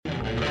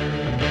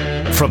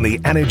From the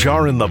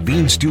Anajar and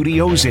Levine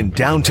Studios in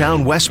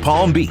downtown West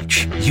Palm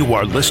Beach, you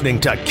are listening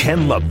to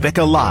Ken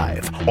LaVicka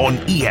Live on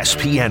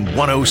ESPN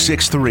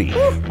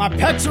 106.3. My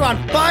pecs are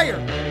on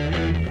fire.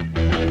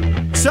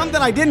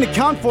 Something I didn't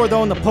account for,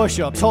 though, in the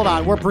push-ups. Hold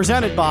on. We're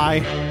presented by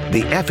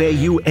the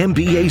FAU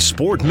MBA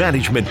Sport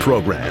Management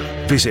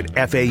Program. Visit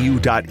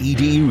fau.edu/MBA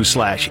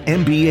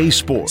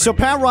Sports. So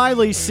Pat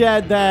Riley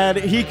said that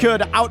he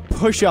could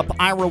out-push-up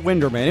Ira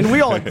Winderman. And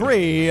we all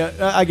agree,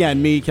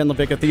 again, me, Ken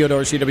LaVicka,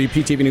 Theodore,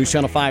 CWPTV News,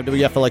 Channel 5,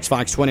 WFLX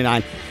Fox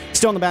 29,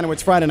 still in the banner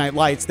with Friday Night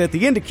Lights, that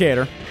the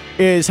indicator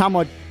is how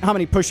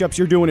many push-ups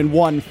you're doing in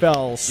one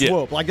fell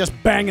swoop. Like just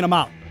banging them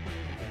out.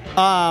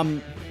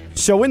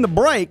 So in the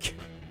break,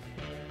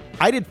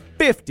 I did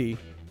 50,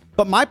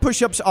 but my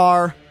push-ups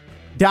are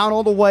down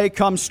all the way,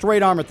 come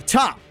straight arm at the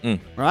top,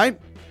 right?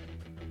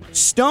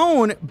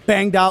 Stone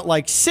banged out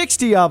like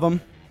 60 of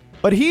them,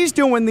 but he's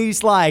doing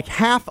these like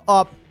half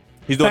up,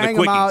 he's doing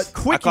the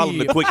quickies. I call them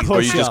the quickies, where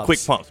you just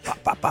quick pumps.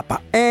 Pop, pop, pop,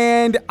 pop.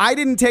 And I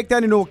didn't take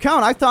that into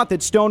account. I thought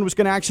that Stone was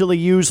going to actually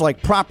use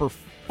like proper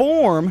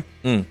form,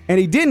 and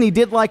he didn't. He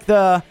did like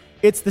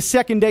it's the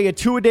second day of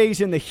 2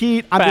 days in the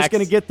heat. I'm just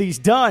going to get these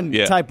done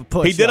type of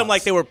push-ups. He did them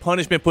like they were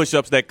punishment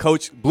push-ups that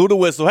coach blew the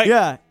whistle.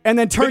 Hey, and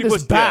then turned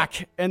his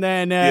back, and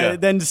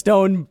then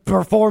Stone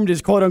performed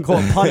his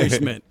quote-unquote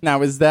punishment.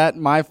 Now, is that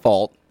my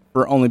fault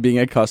for only being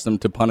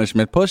accustomed to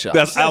punishment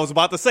push-ups? I was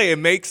about to say, it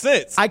makes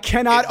sense. I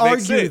cannot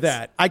argue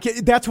that.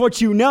 That's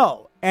what you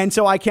know, and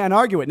so I can't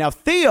argue it. Now,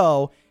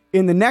 Theo,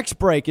 in the next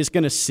break, is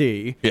going to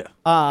see.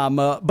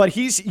 But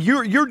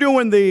you're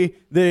doing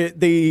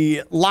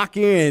the lock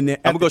in. I'm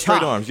gonna go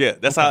straight arms.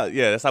 That's how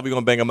we're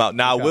gonna bang them out.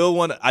 Now,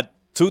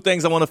 two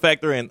things I want to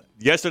factor in.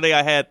 Yesterday,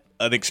 I had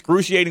an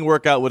excruciating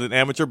workout with an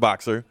amateur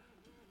boxer.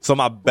 So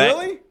my back.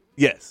 Really?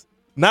 Yes.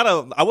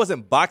 I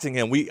wasn't boxing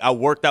him. I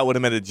worked out with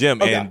him at the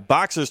gym, and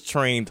boxers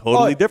train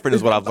totally different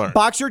is what I've learned.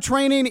 Boxer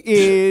training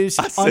is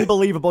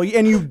unbelievable,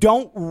 and you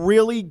don't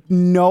really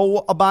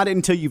know about it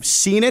until you've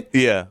seen it.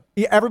 Yeah.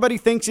 Everybody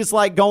thinks it's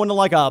like going to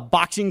like a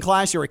boxing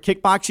class or a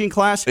kickboxing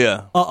class.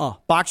 Yeah.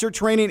 Boxer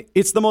training,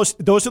 those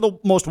are the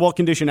most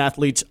well-conditioned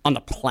athletes on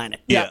the planet.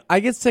 Yeah. I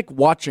get sick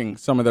watching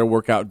some of their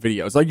workout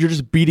videos. Like you're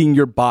just beating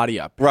your body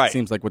up. Right. It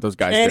seems like what those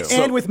guys do.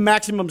 And with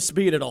maximum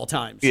speed at all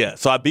times. Yeah.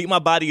 So I beat my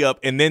body up,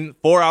 and then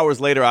 4 hours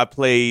later I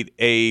played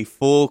a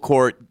full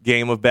court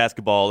game of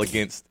basketball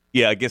against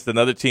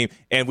another team,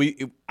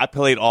 and I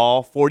played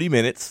all 40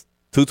 minutes,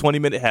 2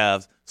 20-minute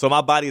halves. So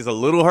my body is a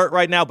little hurt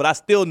right now, but I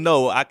still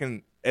know I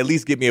can at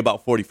least give me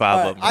about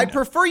 45 of them. I'd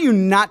prefer you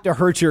not to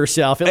hurt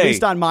yourself, at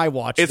least on my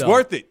watch. It's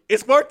worth it.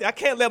 It's worth it. I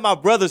can't let my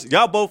brothers,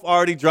 y'all both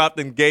already dropped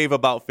and gave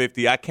about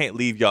 50. I can't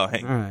leave y'all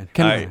hanging. All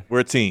right, we're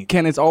a team.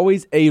 Ken, it's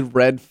always a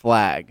red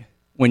flag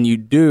when you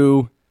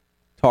do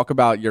talk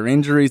about your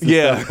injuries and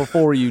stuff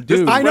before you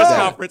do. I know. Press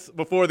conference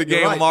before the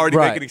game, I'm already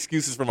making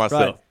excuses for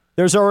myself. Right.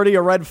 There's already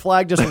a red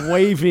flag just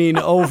waving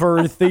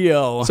over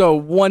Theo. So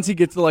once he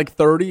gets to like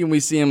 30 and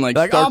we see him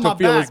start to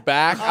feel his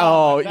back,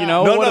 what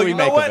do we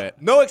make of it?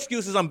 No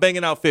excuses. I'm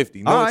banging out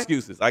 50. No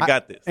excuses. I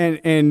got this.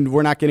 And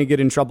we're not going to get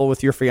in trouble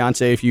with your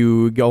fiance if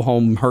you go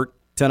home hurt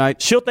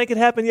tonight. She'll think it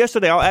happened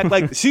yesterday. I'll act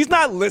like she's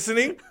not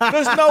listening.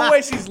 There's no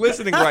way she's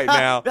listening right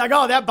now. Like,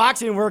 that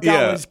boxing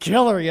workout was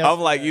killer yesterday. I'm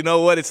like, you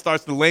know what? It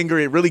starts to linger.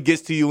 It really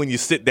gets to you when you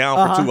sit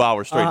down for 2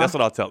 hours straight. That's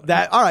what I'll tell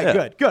her. All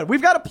right, good.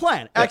 We've got a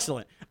plan.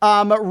 Excellent.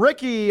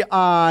 Ricky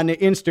on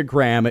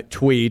Instagram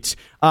tweets,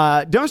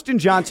 Dustin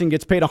Johnson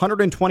gets paid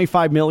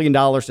 $125 million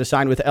to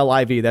sign with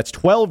LIV. That's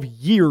 12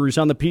 years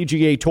on the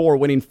PGA Tour,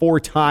 winning 4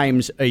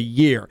 times a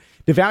year.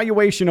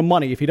 Devaluation of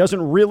money. If he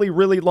doesn't really,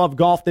 really love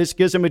golf, this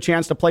gives him a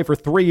chance to play for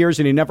 3 years,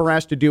 and he never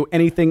has to do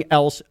anything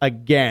else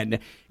again.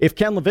 If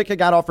Ken LaVicka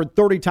got offered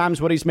 30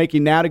 times what he's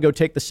making now to go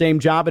take the same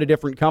job at a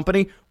different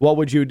company, what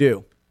would you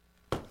do?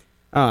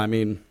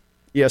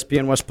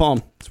 ESPN West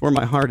Palm. That's where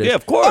my heart is. Yeah,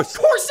 of course.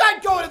 Of course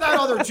I'd go to that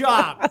other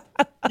job.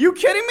 You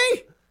kidding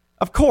me?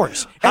 Of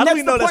course. How do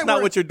we know that's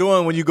not what you're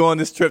doing when you go on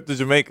this trip to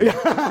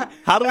Jamaica?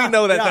 How do we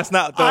know that that's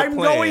not the plan? I'm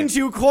going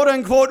to,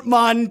 quote-unquote,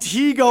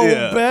 Montego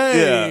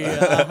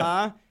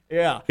Bay.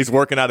 Yeah. He's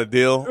working out a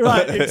deal.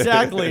 Right,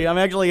 exactly. I'm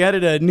actually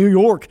headed to New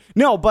York.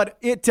 No, but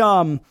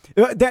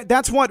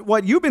that's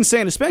what you've been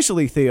saying,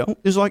 especially, Theo,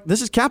 is like,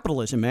 this is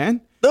capitalism,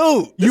 man.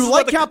 Dude, you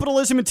like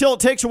capitalism until it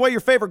takes away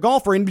your favorite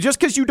golfer, and just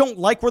because you don't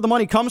like where the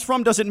money comes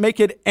from doesn't make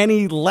it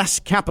any less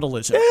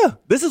capitalism. Yeah,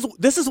 this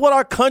is what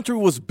our country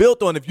was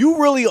built on. If you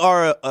really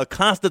are a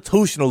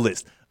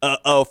constitutionalist,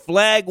 a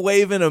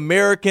flag-waving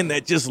American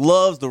that just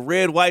loves the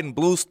red, white, and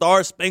blue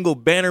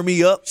star-spangled banner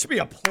me up, you should be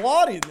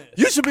applauding this.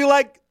 You should be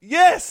like,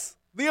 yes,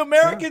 the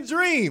American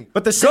dream.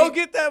 But go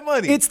get that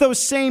money. It's those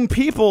same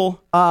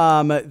people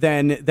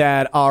then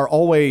that are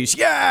always,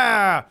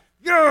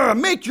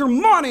 make your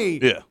money.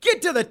 Yeah.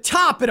 Get to the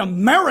top in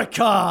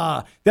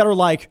America. That are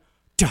like,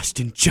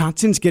 Dustin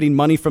Johnson's getting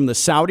money from the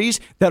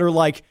Saudis. That are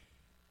like,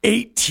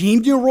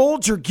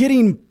 18-year-olds are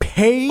getting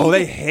paid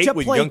they hate to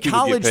when play young people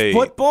college get paid.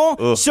 football.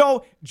 Ugh.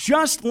 So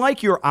just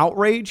like your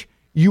outrage,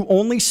 you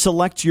only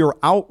select your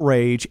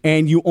outrage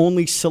and you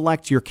only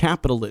select your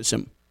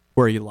capitalism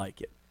where you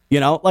like it. You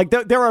know, like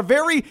they're a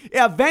very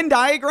Venn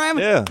diagram.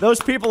 Yeah.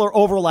 Those people are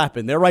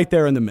overlapping. They're right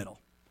there in the middle.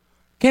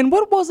 Ken,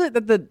 what was it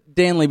that the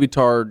Dan Le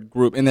Batard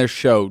group in their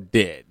show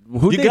did?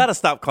 You got to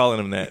stop calling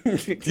him that.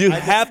 You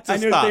have to I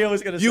knew stop. Theo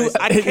was going to say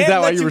something. I can't Is that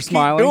why let you were keep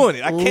smiling? doing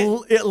it. I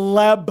can't.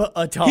 Le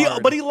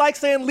Batard. But he likes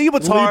saying Le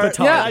Batard. Le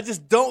Batard. I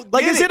just don't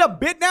Like, get is it a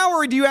bit now,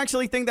 or do you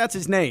actually think that's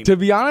his name? To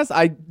be honest,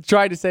 I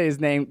tried to say his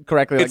name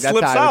correctly. Like It that's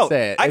slips how I would out.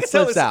 say it. I It can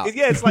tell slips out.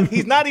 it's like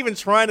he's not even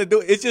trying to do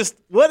it. It's just,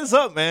 what is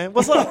up, man?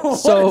 What's up?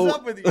 So, What is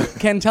up with you?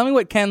 Ken, tell me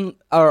what Dan,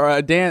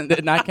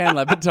 not Ken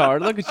Le Batard.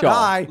 Look at y'all.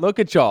 Hi. Look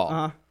at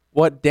y'all.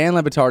 What Dan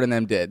Le Batard and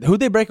them did. Who'd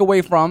they break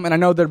away from? And I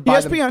know they're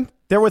by ESPN.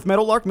 They're with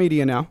Meadowlark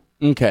Media now.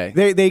 Okay.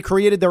 They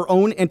created their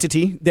own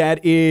entity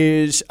that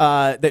is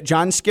that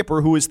John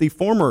Skipper, who is the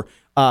former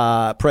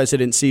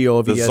president CEO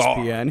of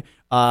ESPN,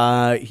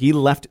 he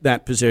left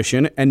that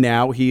position, and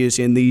now he is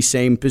in the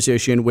same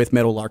position with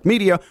Meadowlark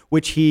Media,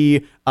 which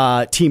he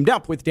teamed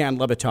up with Dan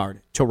Le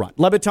Batard to run.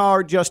 Le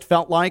Batard just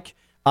felt like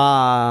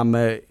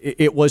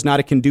it was not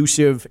a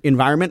conducive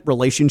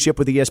relationship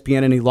with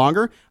ESPN any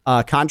longer.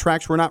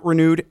 Contracts were not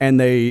renewed, and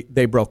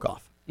they broke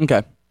off.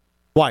 Okay.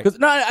 Why?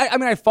 No, I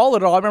mean, I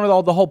followed it all. I remember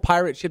all the whole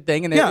pirate ship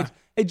thing, and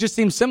it just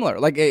seems similar.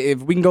 Like,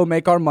 if we can go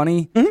make our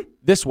money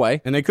this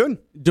way, And they couldn't.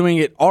 doing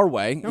it our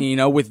way,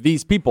 with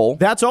these people.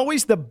 That's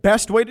always the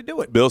best way to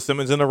do it. Bill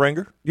Simmons in the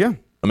ringer. Yeah.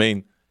 I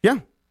mean, Yeah.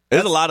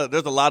 there's a lot of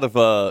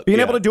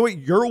Being able to do it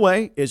your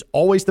way is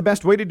always the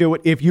best way to do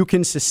it if you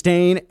can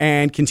sustain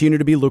and continue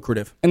to be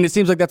lucrative. And it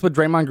seems like that's what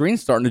Draymond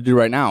Green's starting to do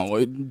right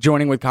now,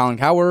 joining with Colin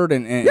Cowherd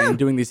and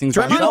doing these things.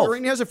 Draymond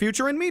Green has a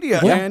future in media,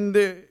 and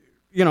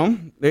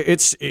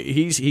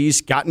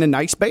he's gotten a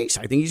nice base.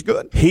 I think he's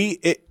good.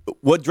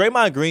 What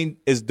Draymond Green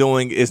is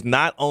doing is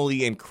not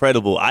only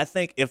incredible. I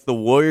think if the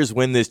Warriors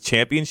win this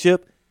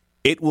championship,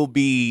 it will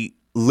be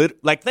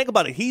think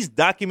about it. He's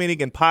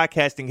documenting and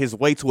podcasting his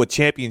way to a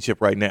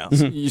championship right now.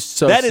 You're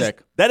so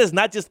sick. That is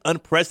not just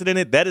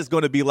unprecedented. That is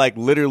going to be like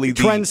literally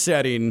Trend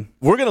setting.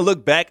 We're going to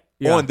look back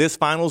on this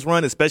finals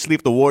run, especially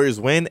if the Warriors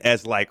win,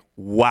 as like,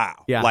 wow.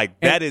 Yeah. Like,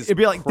 that is it'd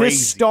be like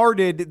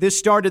crazy. This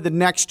started the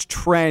next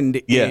trend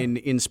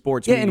in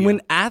sports media. And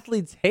when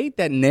athletes hate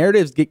that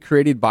narratives get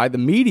created by the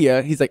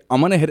media, he's like, I'm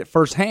going to hit it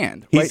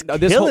firsthand. He's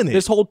killing it.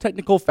 This whole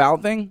technical foul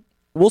thing,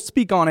 we'll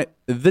speak on it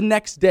the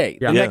next day.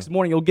 Yeah. The next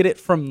morning, you'll get it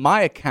from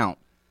my account.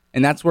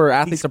 And that's where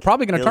athletes are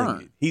probably going to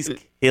turn. He's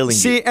killing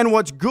See, and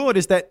what's good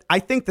is that I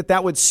think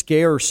that would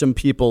scare some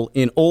people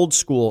in old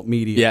school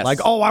media. Yes. Like,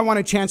 oh, I want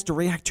a chance to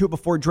react to it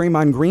before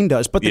Draymond Green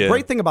does. But the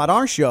great thing about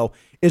our show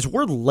is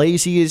we're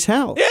lazy as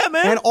hell. Yeah,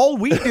 man. And all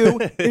we do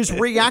is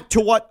react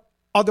to what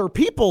other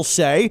people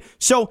say.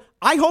 So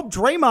I hope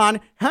Draymond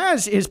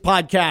has his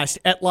podcast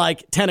at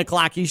like 10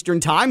 o'clock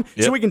Eastern time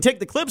so we can take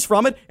the clips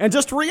from it and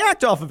just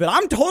react off of it.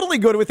 I'm totally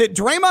good with it.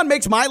 Draymond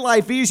makes my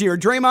life easier.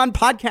 Draymond,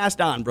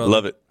 podcast on, brother.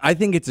 Love it. I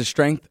think it's a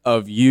strength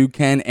of you,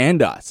 Ken,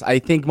 and us. I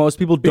think most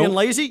people don't. Being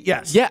lazy?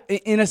 Yes. Yeah,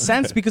 in a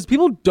sense, because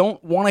people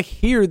don't want to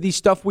hear the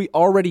stuff we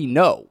already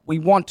know. We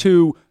want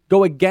to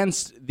go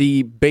against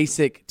the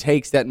basic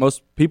takes that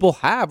most people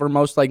have or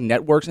most like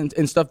networks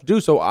and stuff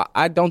do. So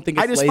I don't think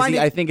it's lazy.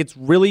 I think it's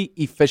really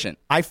efficient.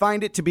 I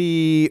find it to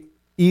be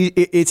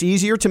it's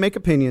easier to make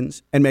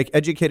opinions and make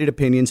educated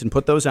opinions and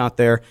put those out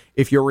there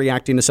if you're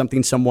reacting to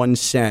something someone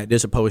said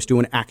as opposed to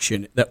an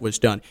action that was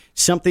done.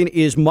 Something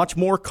is much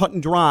more cut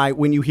and dry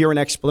when you hear an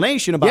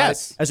explanation about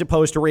it as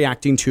opposed to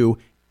reacting to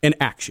an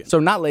action.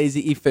 So not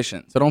lazy,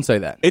 efficient. So don't say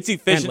that. It's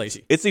efficient. And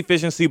lazy. It's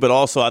efficiency, but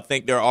also I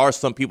think there are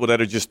some people that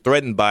are just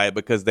threatened by it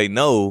because they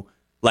know,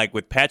 like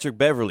with Patrick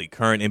Beverley,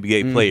 current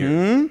NBA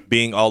player,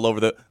 being all over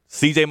the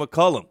CJ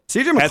McCollum.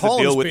 Has a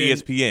deal with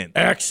ESPN.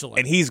 Excellent.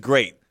 And he's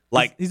great.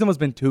 Like he's almost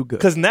been too good.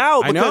 Because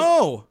now, I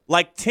know.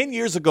 Like 10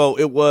 years ago,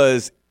 it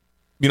was,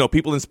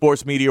 people in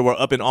sports media were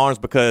up in arms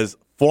because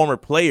former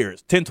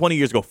players, 10, 20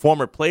 years ago,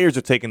 former players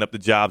are taking up the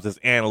jobs as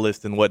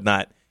analysts and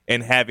whatnot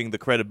and having the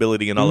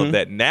credibility and all of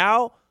that.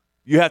 Now,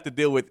 you have to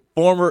deal with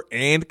former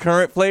and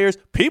current players.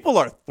 People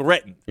are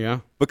threatened. Yeah.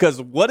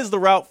 Because what is the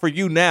route for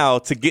you now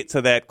to get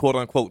to that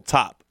quote-unquote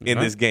top in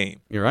this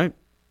game? You're right.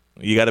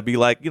 You got to be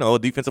like, a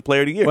defensive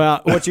player of the year.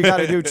 Well, what you got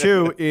to do,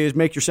 too, is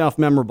make yourself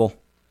memorable.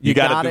 You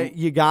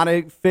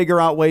gotta figure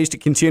out ways to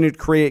continue to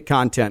create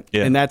content,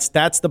 and that's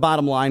the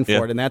bottom line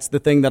for it, and that's the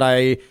thing that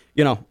I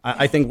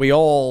think we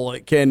all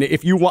can.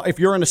 If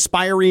you're an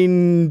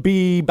aspiring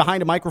be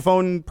behind a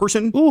microphone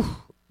person,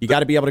 you got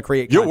to be able to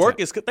create content. Your work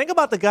is. Think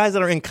about the guys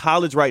that are in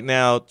college right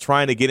now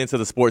trying to get into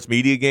the sports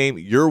media game.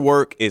 Your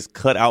work is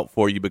cut out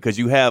for you because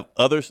you have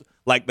others.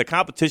 Like the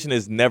competition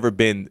has never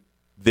been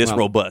this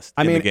robust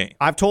in the game.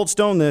 I've told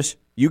Stone this.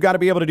 You got to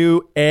be able to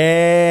do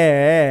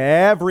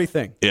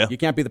everything. Yeah. You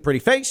can't be the pretty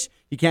face.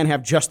 You can't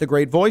have just the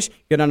great voice.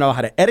 You got to know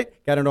how to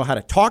edit. Got to know how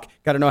to talk.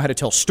 Got to know how to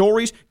tell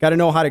stories. Got to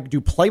know how to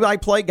do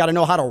play-by-play. Got to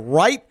know how to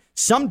write.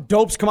 Some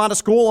dopes come out of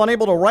school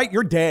unable to write,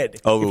 you're dead.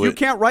 If you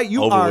can't write,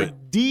 you are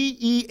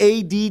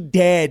DEAD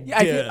dead.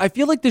 Yeah, I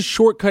feel like the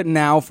shortcut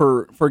now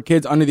for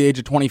kids under the age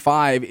of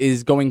 25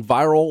 is going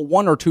viral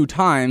 1 or 2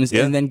 times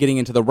and then getting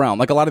into the realm.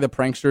 Like a lot of the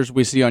pranksters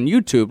we see on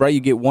YouTube, right?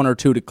 You get 1 or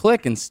 2 to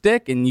click and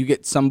stick, and you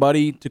get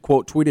somebody to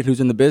quote tweet it who's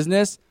in the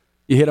business.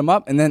 You hit them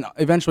up, and then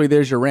eventually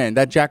there's your in.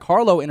 That Jack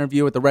Harlow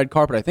interview at the red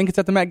carpet, I think it's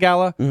at the Met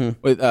Gala,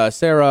 with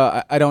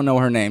Sarah, I don't know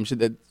her name. She's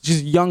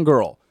a young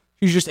girl.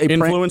 She's just a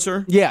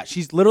influencer? Yeah,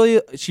 she's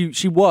literally,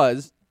 she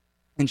was,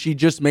 and she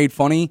just made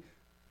funny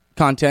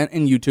content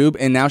in YouTube,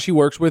 and now she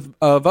works with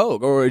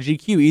Vogue or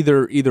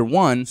GQ, either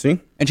one. See?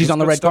 And she's on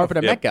the red carpet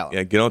at Met Gala.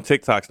 Yeah, get on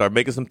TikTok. Start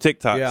making some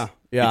TikToks. Yeah.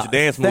 Get your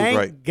dance moves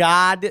right. Thank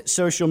God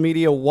social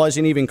media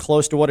wasn't even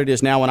close to what it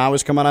is now when I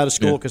was coming out of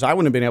school, because I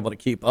wouldn't have been able to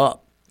keep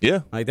up.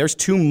 Yeah. Like, there's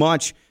too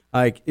much.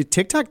 Like,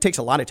 TikTok takes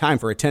a lot of time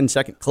for a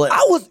 10-second clip.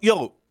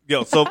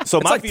 So it's my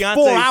like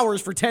fiance 4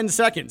 hours for 10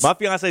 seconds. My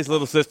fiance's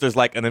little sister's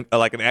like an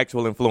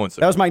actual influencer.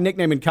 That was my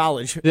nickname in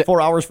college. 4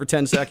 hours for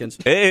 10 seconds.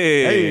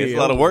 Hey, it's a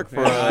lot of work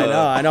for.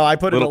 I know. I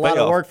put in a lot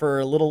of work for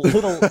a little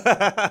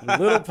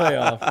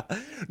payoff.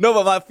 No,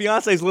 but my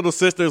fiance's little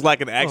sister's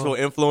like an actual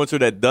influencer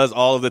that does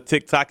all of the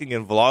TikToking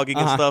and vlogging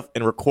and stuff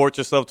and records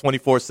herself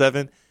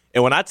 24/7.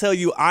 And when I tell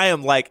you, I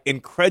am like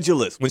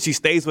incredulous when she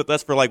stays with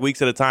us for like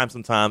weeks at a time.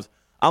 Sometimes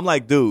I'm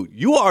like, dude,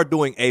 you are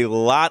doing a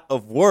lot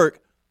of work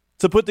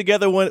to put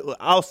together what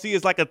I'll see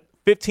is like a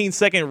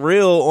 15-second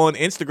reel on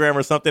Instagram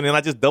or something, and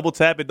I just double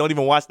tap it, don't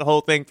even watch the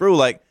whole thing through.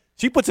 Like,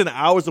 she puts in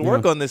hours of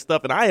work on this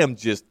stuff, and I'm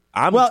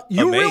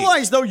you amazed.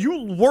 realize, though,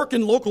 you work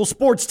in local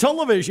sports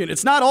television.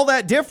 It's not all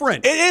that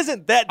different. It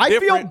isn't that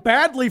different. I feel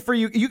badly for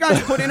you. You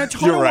guys put in a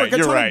ton of work, a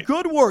ton of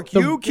good work.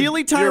 You,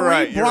 Keely,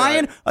 Tyree,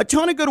 Brian, a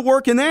ton of good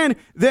work, and then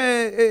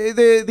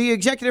the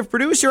executive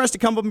producer has to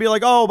come up and be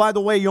like, oh, by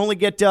the way, you only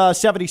get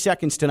 70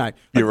 seconds tonight.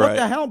 Like, what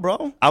the hell,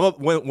 bro?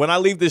 When I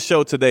leave this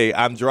show today,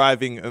 I'm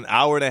driving an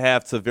hour and a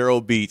half to Vero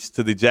Beach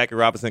to the Jackie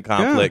Robinson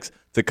complex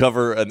to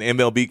cover an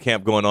MLB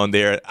camp going on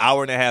there. An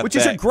hour and a half Which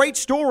is a great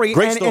story.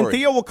 And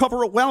Theo will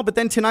cover it well, but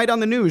then tonight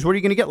on the news, what are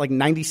you going to get, like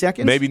 90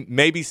 seconds?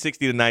 Maybe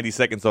 60 to 90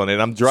 seconds on it.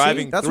 I'm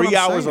driving 3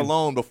 hours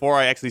alone before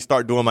I actually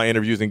start doing my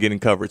interviews and getting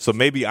coverage. So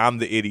maybe I'm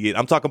the idiot.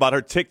 I'm talking about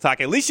her TikTok.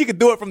 At least she could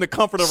do it from the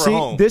comfort of her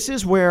home. This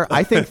is where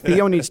I think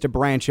Theo needs to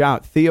branch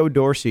out. Theo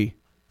Dorsey,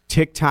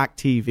 TikTok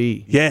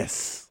TV.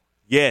 Yes.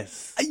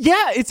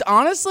 Yeah, it's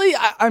honestly,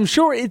 I'm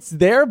sure it's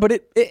there,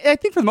 but I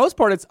think for the most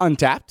part it's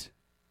untapped.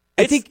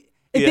 I think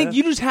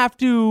you just have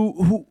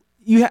to.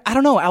 I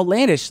don't know,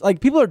 outlandish.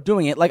 Like, people are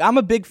doing it. Like, I'm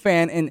a big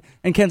fan,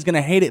 and Ken's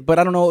gonna hate it, but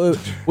I don't know.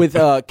 With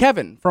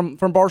Kevin from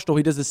Barstool,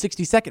 he does the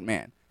 60-second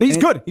man. He's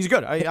good.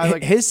 I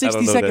like his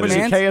 60-second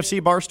man. KFC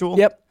Barstool.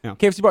 Yep, yeah.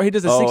 KFC Bar. He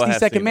does a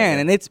 60-second man,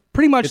 and it's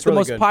pretty much the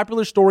most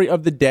popular story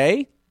of the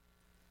day.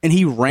 And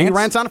he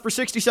rants on it for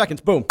 60 seconds.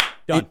 Boom.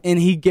 Done. And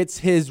he gets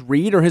his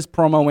read or his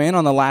promo in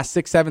on the last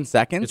 6-7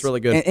 seconds. It's really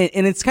good.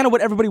 And it's kind of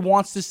what everybody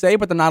wants to say,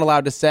 but they're not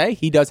allowed to say.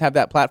 He does have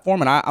that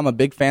platform, and I'm a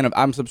big fan of.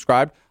 I'm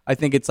subscribed. I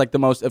think it's like the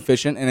most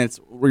efficient, and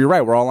you're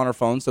right. We're all on our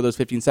phones, so those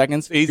 15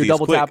 seconds, easy, you're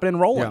double tapping and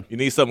rolling. Yeah. You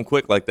need something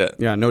quick like that.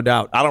 Yeah, no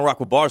doubt. I don't rock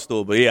with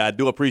Barstool, but yeah, I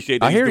do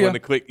appreciate that he's doing the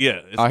quick. Yeah,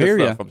 it's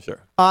good stuff, I'm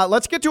sure.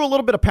 Let's get to a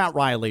little bit of Pat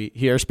Riley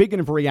here. Speaking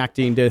of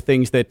reacting to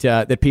things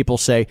that people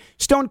say,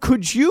 Stone,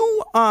 could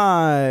you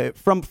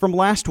from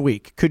last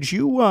week? Could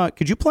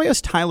you play us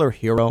Tyler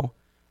Hero?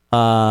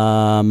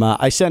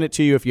 I sent it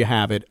to you if you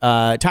have it.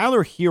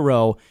 Tyler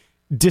Hero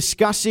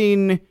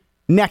discussing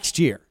next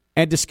year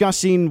and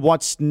discussing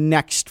what's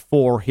next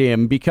for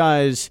him,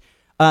 because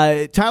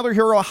Tyler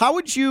Hero, how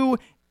would you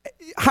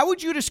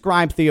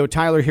describe, Theo,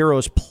 Tyler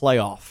Hero's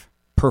playoff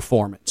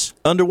performance?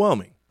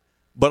 Underwhelming,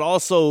 but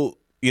also,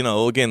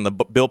 again, the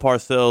Bill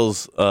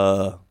Parcells,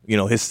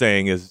 his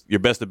saying is your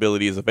best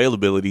ability is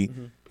availability.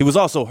 Mm-hmm. He was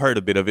also hurt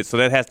a bit of it, so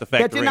that has to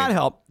factor in. That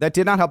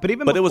did not help.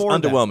 But it was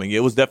underwhelming. It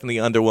was definitely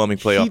an underwhelming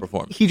playoff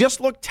performance. He just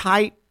looked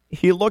tight.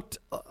 He looked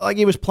like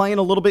he was playing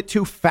a little bit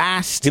too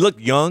fast. He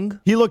looked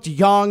young.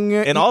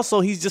 And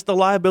also, he's just a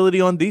liability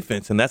on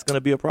defense, and that's going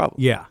to be a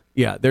problem.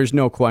 Yeah, there's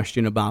no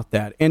question about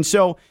that. And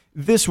so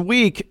this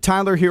week,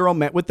 Tyler Hero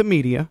met with the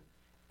media,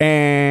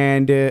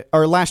 and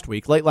late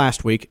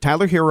last week,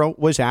 Tyler Hero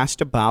was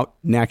asked about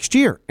next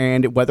year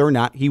and whether or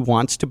not he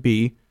wants to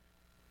be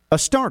a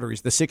starter.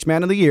 He's the sixth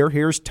man of the year.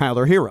 Here's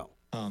Tyler Hero.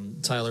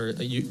 Tyler,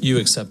 you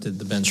accepted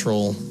the bench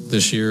role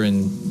this year,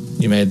 and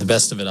you made the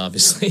best of it,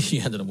 obviously.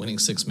 You ended up winning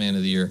sixth man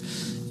of the year.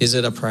 Is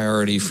it a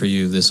priority for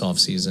you this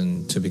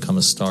offseason to become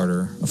a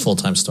starter, a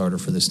full-time starter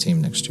for this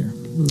team next year?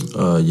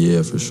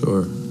 Yeah, for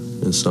sure.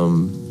 In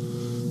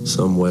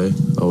some way,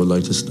 I would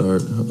like to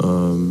start. I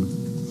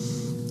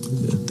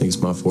think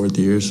it's my fourth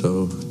year,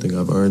 so I think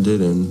I've earned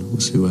it, and we'll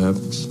see what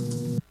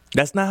happens.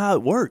 That's not how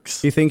it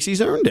works. He thinks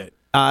he's earned it.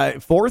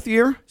 Fourth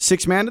year,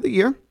 sixth man of the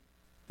year.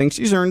 Thinks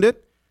he's earned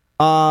it.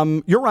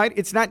 You're right.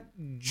 It's not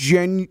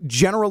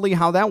generally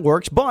how that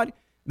works, but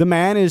the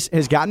man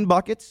has gotten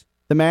buckets.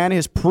 The man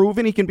has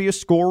proven he can be a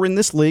scorer in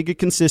this league, a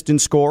consistent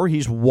scorer.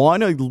 He's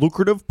won a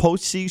lucrative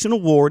postseason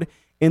award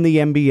in the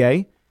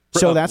NBA.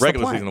 So that's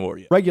regular the plan. season award.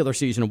 Yeah. Regular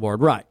season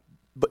award, right.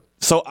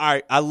 So, all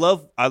right, I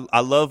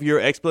love your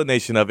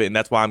explanation of it, and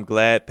that's why I'm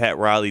glad Pat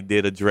Riley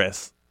did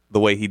address the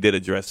way he did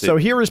address it. So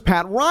here is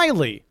Pat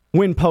Riley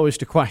when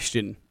posed a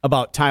question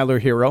about Tyler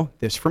Hero.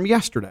 This from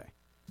yesterday.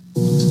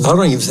 I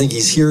don't even think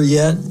he's here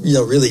yet,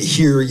 really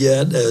here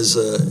yet as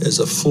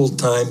a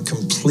full-time,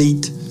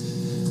 complete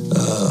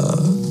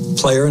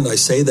player. And I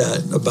say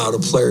that about a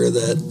player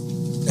that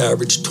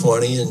averaged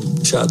 20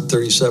 and shot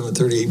 37,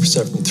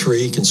 38% from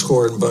three, can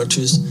score in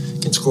bunches,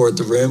 can score at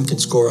the rim, can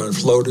score on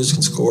floaters,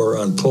 can score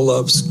on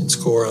pull-ups, can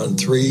score on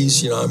threes.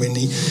 He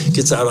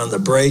gets out on the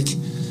break.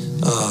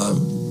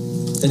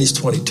 And he's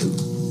 22.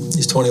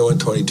 He's 21,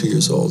 22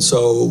 years old.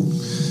 So,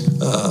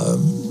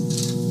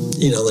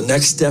 the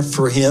next step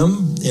for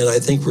him, and I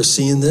think we're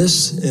seeing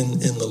this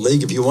in the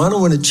league, if you want to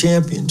win a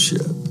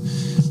championship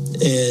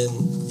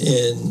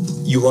and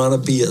you want to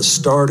be a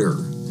starter,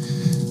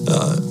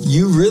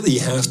 you really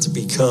have to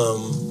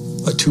become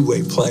a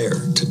two-way player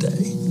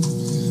today.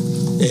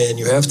 And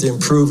you have to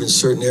improve in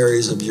certain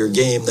areas of your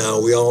game. Now,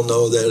 we all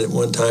know that at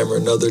one time or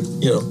another,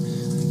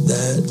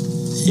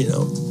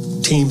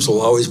 teams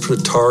will always put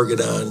a target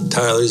on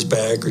Tyler's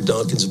back or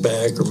Duncan's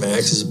back or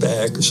Max's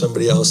back or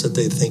somebody else that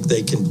they think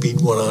they can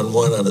beat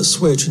one-on-one on a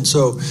switch. And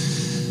so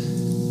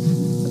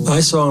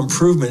I saw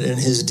improvement in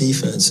his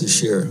defense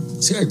this year.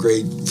 He's got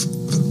great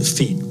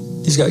feet.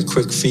 He's got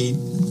quick feet,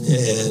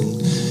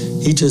 and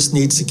he just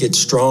needs to get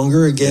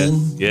stronger again.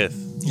 Yes.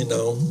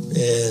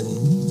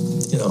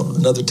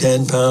 Another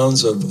 10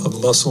 pounds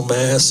of muscle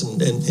mass,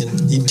 and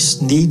he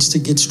just needs to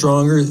get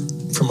stronger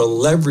from a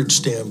leverage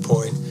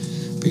standpoint,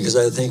 because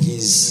I think he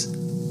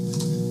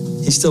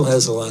still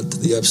has a lot to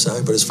the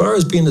upside. But as far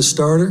as being a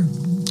starter,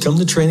 come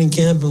to training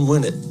camp and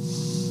win it.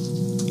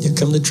 You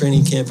come to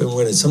training camp and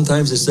win it.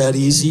 Sometimes it's that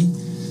easy,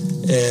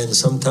 and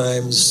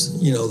sometimes,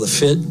 the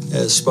fit,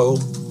 as Spo,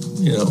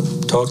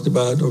 talked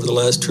about over the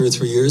last 2 or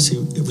 3 years,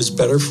 it was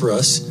better for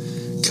us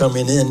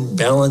coming in,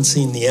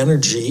 balancing the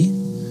energy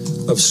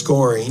of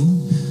scoring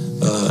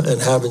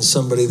and having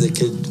somebody that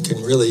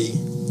can really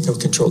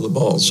control the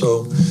ball.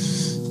 So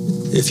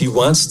if he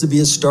wants to be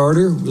a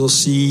starter, we'll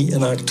see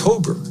in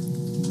October.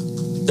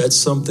 That's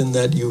something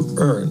that you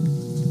earn,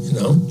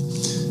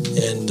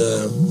 and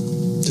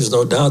there's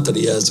no doubt that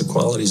he has the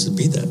qualities to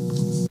be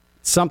that.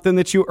 Something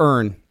that you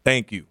earn.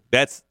 Thank you.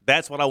 That's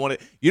what I wanted.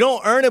 You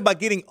don't earn it by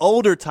getting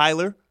older,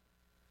 Tyler.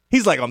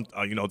 He's like,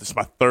 this is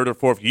my 3rd or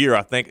 4th year,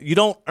 I think. You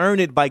don't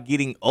earn it by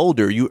getting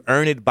older. You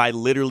earn it by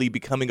literally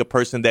becoming a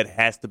person that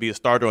has to be a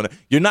starter on it.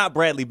 You're not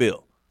Bradley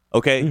Beal,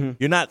 okay? Mm-hmm.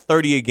 You're not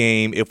 30 a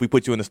game if we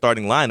put you in the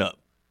starting lineup.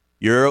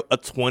 You're a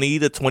 20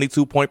 to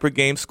 22 point per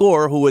game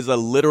scorer who is a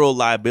literal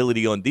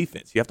liability on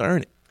defense. You have to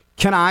earn it.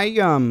 Can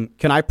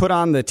I put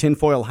on the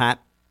tinfoil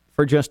hat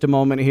for just a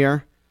moment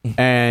here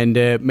and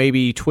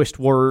maybe twist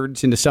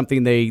words into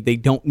something they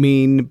don't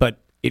mean, but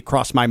it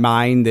crossed my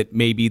mind that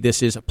maybe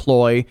this is a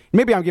ploy.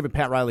 Maybe I'm giving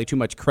Pat Riley too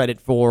much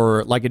credit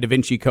for like a Da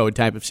Vinci Code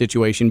type of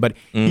situation, but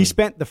he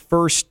spent the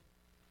first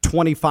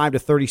 25 to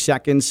 30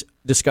 seconds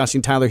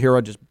discussing Tyler Hero,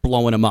 just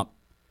blowing him up.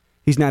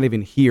 He's not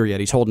even here yet.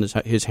 He's holding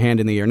his hand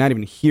in the air. Not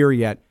even here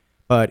yet,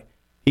 but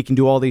he can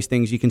do all these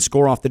things. He can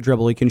score off the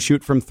dribble. He can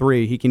shoot from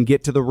three. He can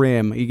get to the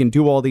rim. He can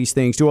do all these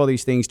things,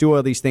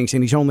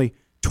 and he's only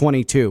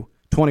 22,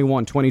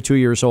 21, 22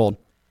 years old.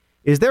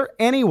 Is there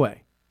any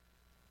way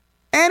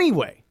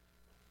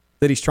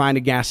that he's trying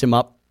to gas him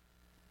up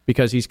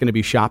because he's going to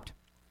be shopped?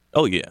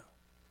 Oh, yeah.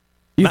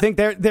 You think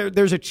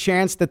there's a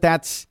chance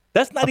that's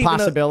not a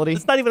possibility?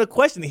 That's not even a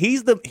question.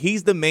 He's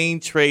the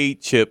main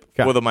trade chip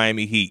for the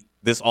Miami Heat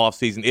this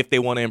offseason if they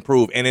want to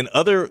improve. And in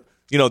other,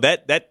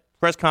 that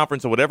press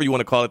conference or whatever you want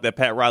to call it that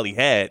Pat Riley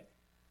had,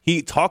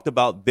 he talked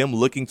about them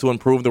looking to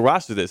improve the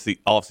roster this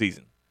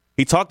offseason.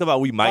 He talked about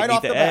we might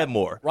need to add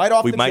more. Right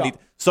off the jump.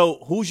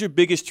 So who's your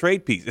biggest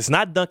trade piece? It's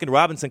not Duncan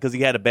Robinson because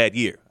he had a bad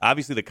year.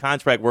 Obviously, the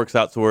contract works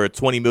out to where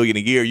 $20 million a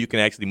year, you can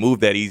actually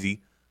move that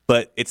easy.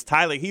 But it's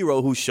Tyler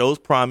Hero who shows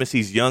promise.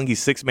 He's young.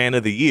 He's 6th man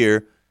of the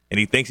year, and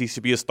he thinks he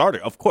should be a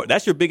starter. Of course,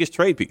 that's your biggest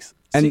trade piece.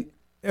 And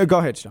go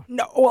ahead, Stone.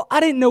 No, well,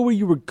 I didn't know where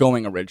you were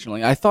going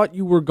originally. I thought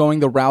you were going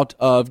the route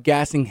of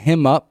gassing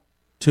him up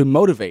to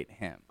motivate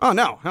him. Oh,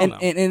 no. Hell no.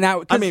 And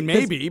now,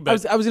 maybe,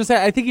 but I was going to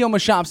say, I think he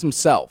almost shops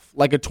himself.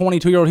 Like a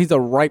 22-year-old, he's a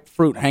ripe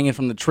fruit hanging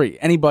from the tree.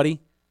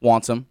 Anybody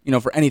wants him,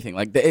 for anything.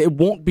 Like, it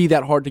won't be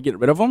that hard to get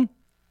rid of him.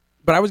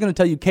 But I was going to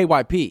tell you,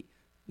 KYP,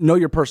 know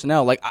your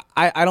personnel. Like,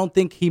 I don't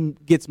think he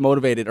gets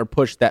motivated or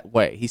pushed that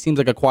way. He seems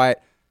like a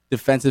quiet,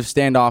 defensive,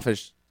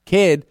 standoffish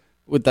kid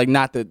with like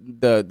not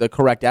the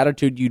correct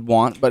attitude you'd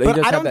want, but he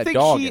does have that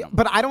dog in him.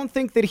 But I don't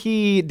think that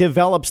he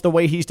develops the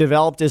way he's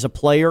developed as a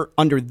player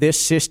under this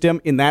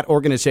system in that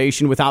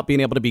organization without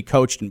being able to be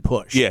coached and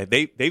pushed. Yeah,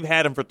 they've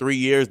had him for 3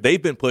 years.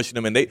 They've been pushing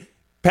him, and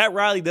Pat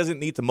Riley doesn't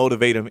need to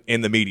motivate him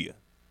in the media.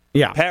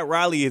 Yeah. Pat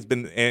Riley has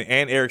been,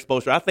 and Eric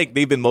Spoelstra, I think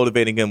they've been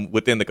motivating him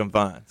within the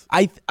confines.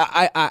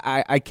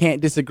 I can't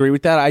disagree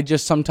with that. I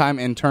just sometimes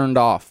am turned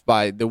off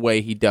by the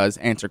way he does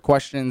answer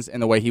questions and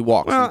the way he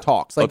walks and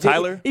talks. Like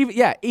Tyler?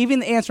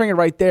 Even answering it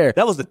right there.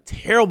 That was a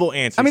terrible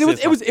answer. I mean,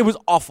 it was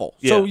awful.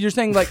 Yeah. So you're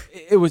saying like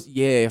it was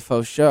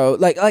for sure.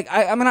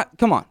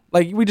 Come on.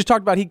 Like we just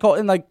talked about, he called,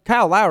 and like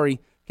Kyle Lowry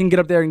can get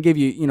up there and give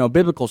you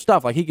biblical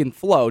stuff. Like he can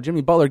flow.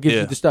 Jimmy Butler gives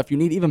you the stuff you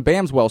need. Even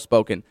Bam's well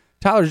spoken.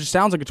 Tyler just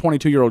sounds like a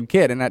 22-year-old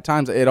kid, and at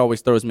times it always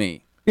throws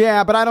me.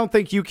 Yeah, but I don't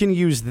think you can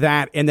use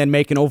that and then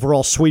make an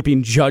overall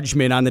sweeping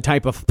judgment on the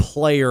type of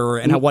player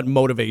and what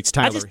motivates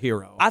Tyler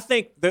Hero. I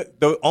think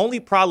the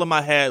only problem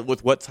I had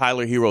with what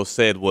Tyler Hero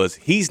said was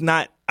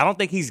I don't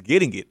think he's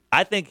getting it.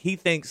 I think he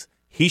thinks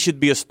he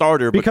should be a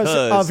starter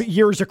because of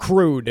years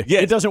accrued.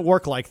 Yes. It doesn't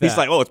work like that. He's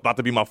like, it's about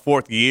to be my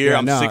fourth year.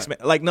 I'm sixth man.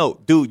 Like,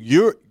 no, dude,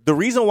 the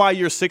reason why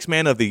you're sixth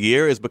man of the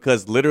year is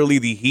because literally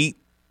the Heat,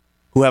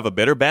 who have a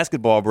better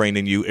basketball brain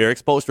than you, Eric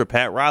Spoelstra,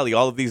 Pat Riley,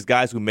 all of these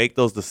guys who make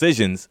those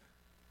decisions,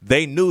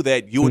 they knew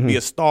that you would be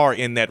a star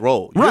in that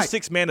role. You're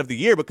sixth man of the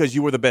year because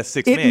you were the best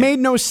sixth man. It made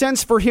no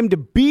sense for him to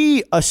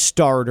be a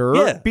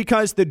starter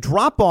because the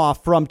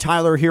drop-off from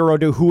Tyler Hero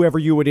to whoever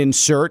you would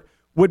insert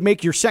would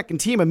make your second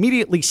team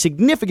immediately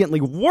significantly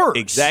worse.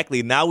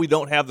 Exactly. Now we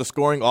don't have the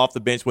scoring off the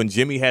bench when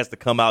Jimmy has to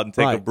come out and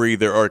take a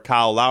breather, or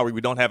Kyle Lowry.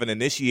 We don't have an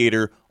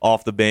initiator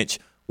off the bench.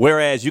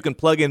 Whereas you can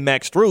plug in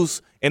Max Strus,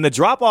 and the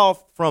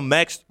drop-off from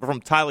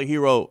Tyler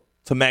Hero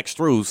to Max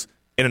Strus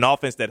in an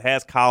offense that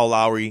has Kyle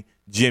Lowry,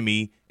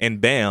 Jimmy,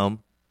 and Bam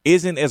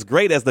isn't as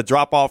great as the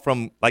drop-off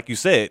from, like you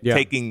said,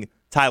 taking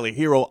Tyler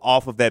Hero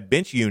off of that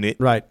bench unit.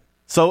 Right.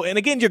 So, and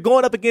again, you're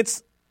going up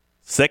against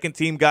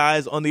second-team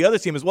guys on the other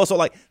team as well. So,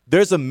 like,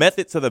 there's a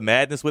method to the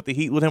madness with the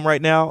Heat with him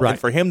right now. Right. And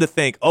for him to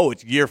think,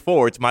 it's year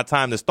 4, it's my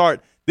time to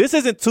start, this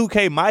isn't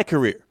 2K my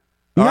career.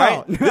 All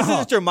right? This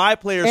isn't your my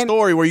player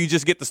story where you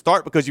just get to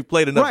start because you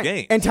played enough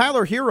games. And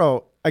Tyler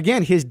Hero,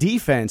 again, his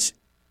defense,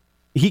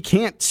 he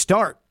can't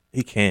start.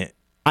 He can't.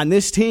 On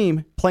this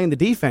team, playing the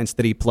defense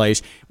that he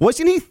plays.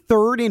 Wasn't he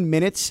third in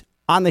minutes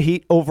on the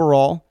Heat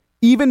overall,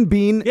 even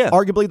being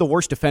arguably the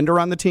worst defender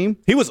on the team?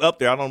 He was up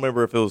there. I don't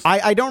remember if it was.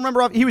 I don't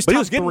remember. He was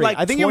top 3. Like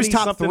I think he was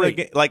top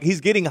 3. Like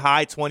he's getting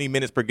high 20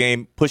 minutes per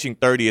game, pushing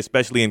 30,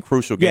 especially in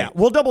crucial games. Yeah,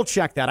 we'll double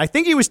check that. I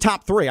think he was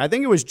top 3. I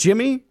think it was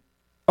Jimmy,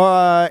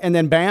 and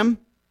then Bam,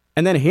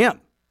 and then him.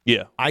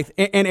 Yeah.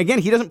 And again,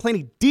 he doesn't play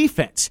any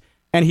defense,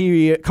 and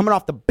he coming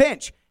off the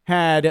bench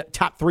had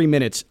top 3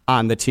 minutes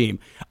on the team.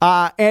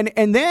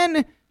 And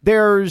then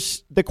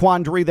there's the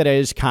quandary that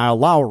is Kyle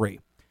Lowry.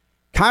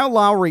 Kyle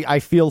Lowry, I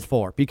feel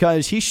for,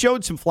 because he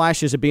showed some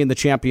flashes of being the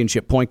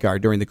championship point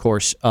guard during the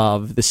course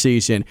of the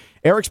season.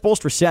 Eric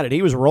Spoelstra said it.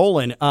 He was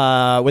rolling with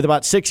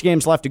about 6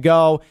 games left to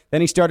go.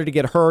 Then he started to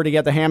get hurt. He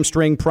got the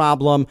hamstring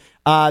problem.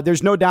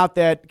 There's no doubt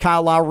that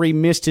Kyle Lowry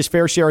missed his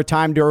fair share of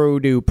time due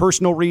to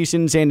personal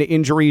reasons and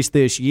injuries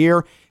this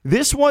year.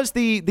 This was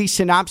the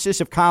synopsis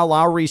of Kyle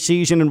Lowry's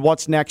season and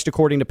what's next,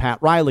 according to Pat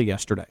Riley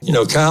yesterday.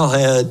 Kyle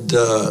had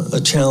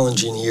a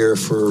challenging year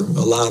for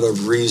a lot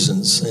of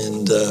reasons,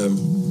 and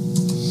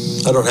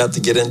I don't have to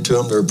get into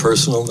them. They're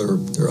personal.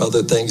 They're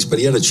other things. But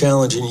he had a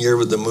challenging year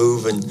with the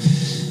move and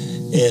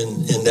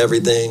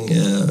everything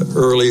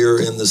earlier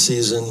in the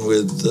season.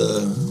 With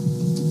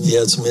he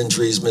had some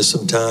injuries, missed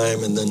some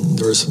time, and then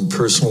there were some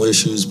personal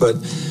issues. But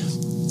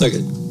look,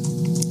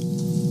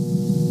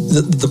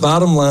 the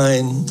bottom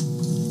line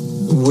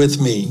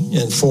with me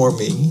and for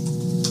me,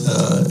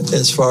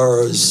 as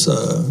far as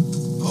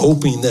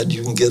hoping that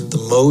you can get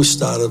the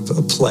most out of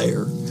a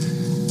player,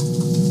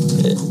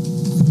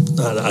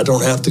 I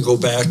don't have to go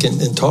back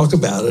and talk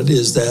about it,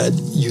 is that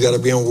you got to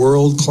be in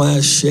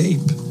world-class shape.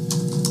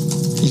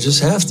 You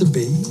just have to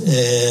be.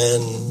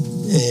 And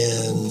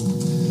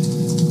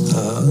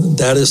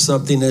that is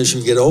something, as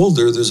you get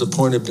older, there's a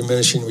point of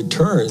diminishing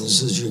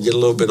returns as you get a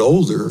little bit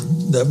older,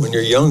 that when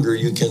you're younger,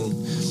 you can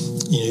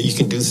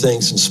do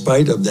things in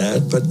spite of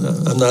that. But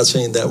I'm not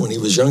saying that when he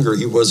was younger,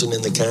 he wasn't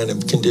in the kind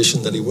of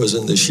condition that he was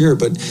in this year,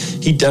 but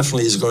he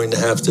definitely is going to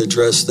have to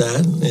address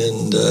that,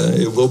 and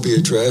it will be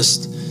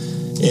addressed.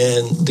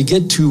 And to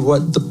get to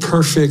what the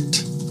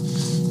perfect,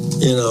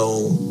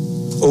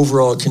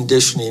 overall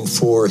conditioning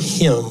for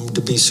him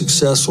to be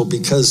successful,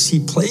 because he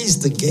plays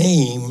the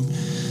game,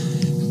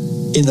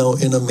 in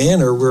a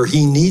manner where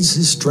he needs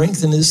his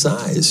strength and his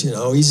size.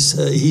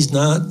 He's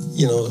not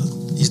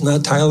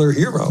Tyler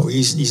Hero.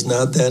 He's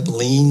not that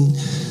lean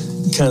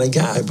kind of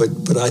guy.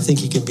 But I think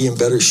he can be in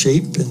better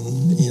shape,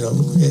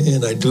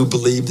 and I do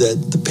believe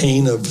that the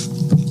pain of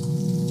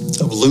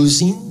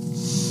losing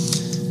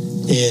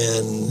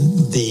and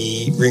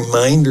the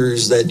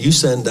reminders that you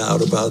send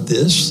out about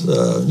this,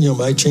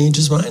 might change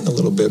his mind a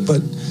little bit.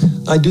 But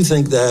I do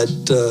think that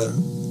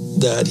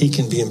he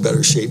can be in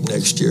better shape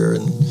next year,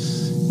 and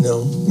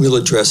we'll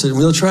address it, and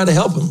we'll try to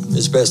help him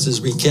as best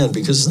as we can,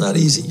 because it's not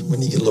easy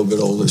when you get a little bit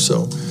older.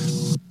 So,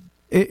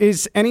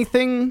 is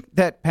anything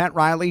that Pat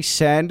Riley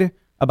said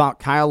about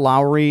Kyle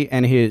Lowry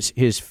and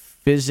his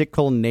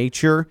physical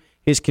nature,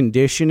 his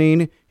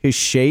conditioning, his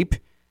shape,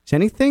 is is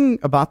anything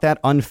about that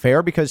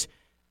unfair? Because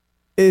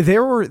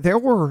there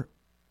were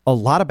a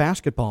lot of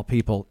basketball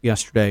people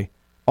yesterday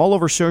all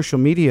over social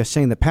media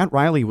saying that Pat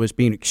Riley was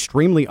being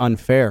extremely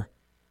unfair.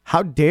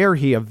 How dare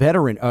he, a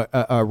veteran,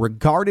 a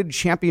regarded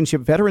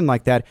championship veteran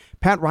like that,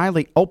 Pat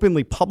Riley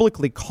openly,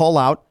 publicly call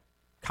out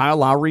Kyle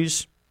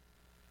Lowry's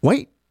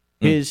weight,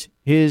 his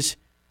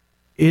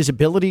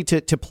ability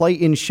to play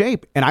in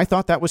shape. And I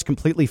thought that was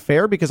completely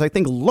fair because I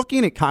think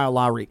looking at Kyle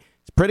Lowry,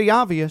 it's pretty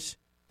obvious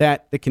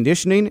that the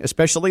conditioning,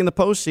 especially in the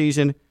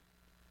postseason,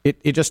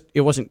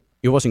 it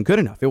wasn't good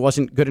enough. It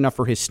wasn't good enough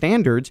for his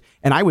standards.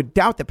 And I would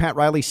doubt that Pat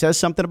Riley says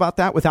something about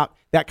that without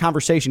that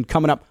conversation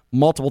coming up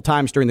multiple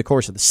times during the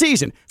course of the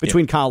season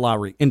between Kyle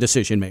Lowry and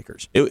decision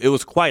makers. It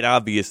was quite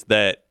obvious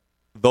that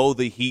though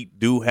the Heat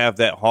do have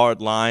that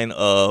hard line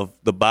of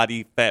the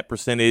body fat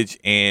percentage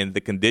and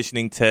the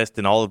conditioning test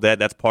and all of that,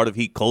 that's part of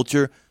Heat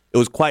culture. It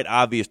was quite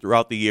obvious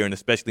throughout the year and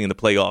especially in the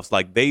playoffs.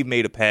 Like, they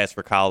made a pass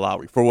for Kyle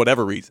Lowry for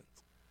whatever reasons.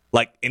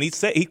 Like, and he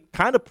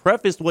kind of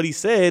prefaced what he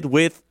said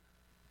with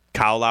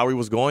Kyle Lowry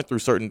was going through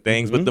certain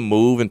things with the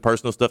move and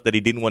personal stuff that he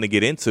didn't want to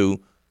get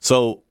into.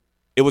 So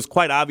it was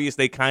quite obvious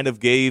they kind of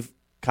gave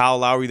Kyle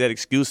Lowry that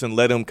excuse and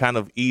let him kind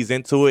of ease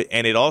into it.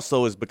 And it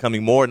also is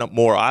becoming more and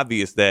more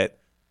obvious that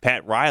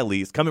Pat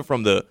Riley is coming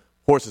from the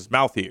horse's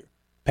mouth here.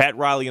 Pat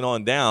Riley and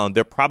on down,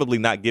 they're probably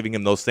not giving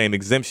him those same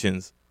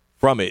exemptions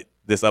from it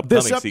this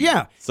upcoming season.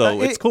 Yeah.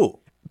 So it's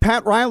cool.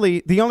 Pat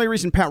Riley, the only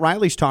reason Pat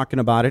Riley's talking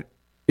about it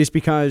is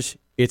because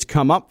it's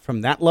come up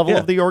from that level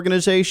of the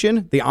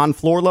organization, the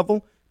on-floor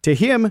level, to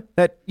him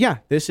that,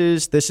 this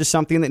is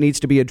something that needs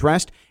to be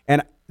addressed.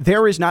 And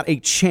there is not a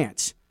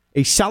chance,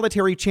 a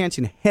solitary chance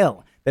in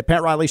hell that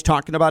Pat Riley's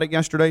talking about it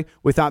yesterday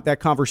without that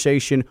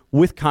conversation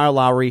with Kyle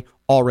Lowry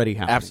already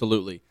happening.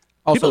 Absolutely.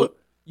 Also,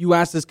 you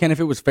asked us, Ken,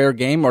 if it was fair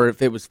game or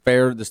if it was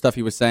fair, the stuff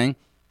he was saying.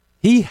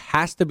 He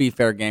has to be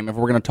fair game if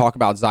we're going to talk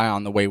about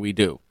Zion the way we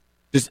do.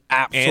 Just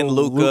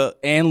absolutely.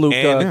 And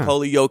Luka. And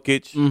Nikola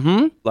Jokic.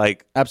 Mm-hmm.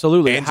 Like,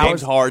 absolutely. And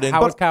James Harden.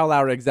 How is Kyle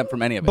Lowry exempt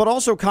from any of it? But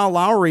also Kyle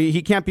Lowry,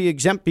 he can't be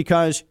exempt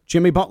because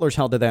Jimmy Butler's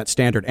held to that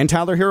standard, and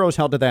Tyler Hero's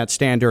held to that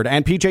standard,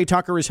 and P.J.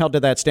 Tucker is held to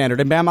that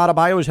standard, and Bam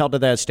Adebayo is held to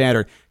that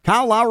standard.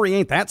 Kyle Lowry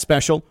ain't that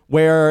special,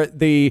 where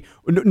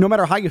no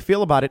matter how you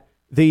feel about it,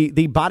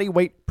 the body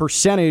weight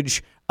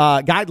percentage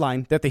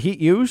guideline that the Heat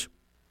use,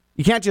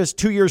 you can't just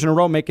 2 years in a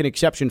row make an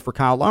exception for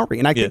Kyle Lowry.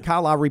 And I think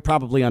Kyle Lowry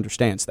probably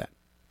understands that.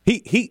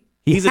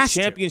 He's a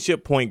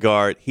championship point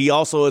guard. He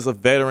also is a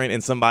veteran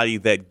and somebody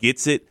that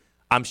gets it.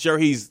 I'm sure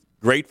he's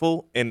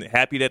grateful and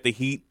happy that the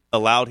Heat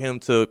allowed him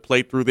to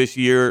play through this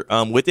year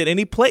with it. And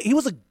he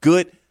was a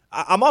good –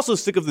 I'm also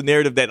sick of the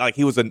narrative that like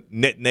he was a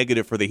net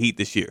negative for the Heat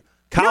this year.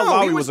 Kyle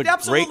Lowry was a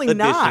great addition.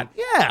 Not.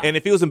 Yeah. And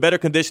if he was in better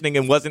conditioning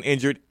and wasn't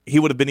injured, he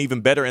would have been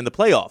even better in the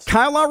playoffs.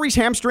 Kyle Lowry's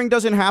hamstring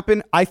doesn't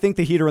happen. I think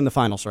the Heat are in the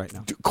finals right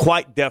now.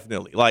 Quite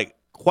definitely.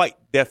 Quite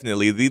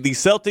definitely. The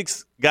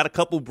Celtics got a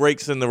couple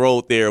breaks in the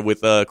road there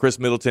with Chris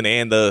Middleton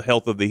and the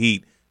health of the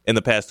Heat in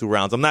the past 2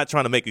 rounds. I'm not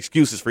trying to make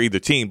excuses for either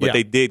team, but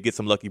they did get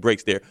some lucky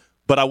breaks there.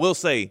 But I will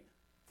say,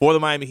 for the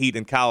Miami Heat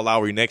and Kyle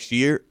Lowry next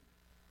year,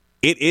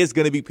 it is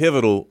going to be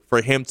pivotal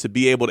for him to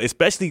be able to,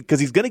 especially because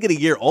he's going to get a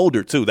year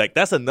older, too. Like,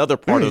 that's another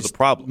part of the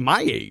problem.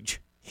 My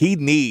age. He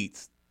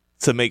needs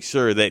to make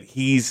sure that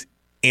he's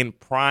in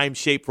prime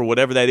shape for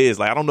whatever that is.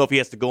 Like, I don't know if he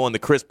has to go on the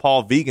Chris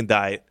Paul vegan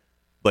diet,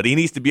 but he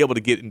needs to be able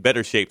to get in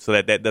better shape so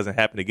that doesn't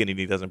happen again and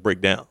he doesn't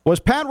break down. Was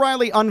Pat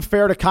Riley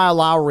unfair to Kyle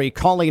Lowry,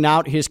 calling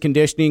out his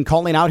conditioning,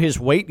 calling out his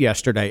weight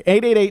yesterday?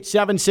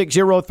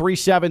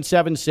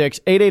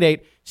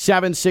 888-760-3776,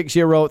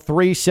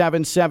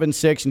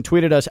 888-760-3776, and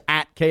tweeted us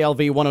at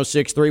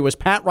KLV1063. Was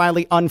Pat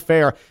Riley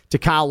unfair to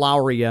Kyle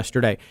Lowry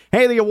yesterday?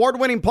 Hey, the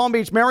award-winning Palm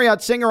Beach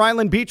Marriott Singer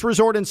Island Beach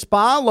Resort and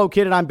Spa,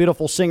 located on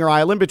beautiful Singer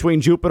Island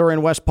between Jupiter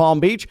and West Palm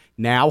Beach,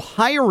 now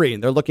hiring.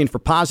 They're looking for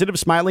positive,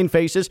 smiling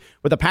faces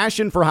with a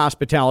passion for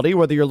hospitality,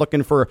 whether you're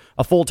looking for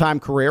a full-time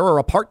career or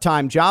a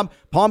part-time job.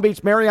 Palm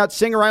Beach Marriott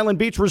Singer Island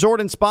Beach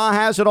Resort and Spa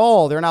has it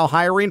all. They're now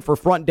hiring for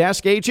front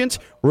desk agents,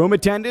 room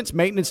attendants,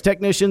 maintenance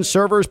technicians,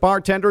 servers,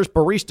 bartenders,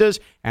 baristas,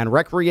 and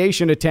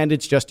recreation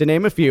attendants, just to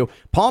name a few.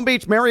 Palm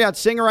Beach Marriott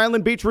Singer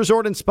Island Beach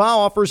Resort and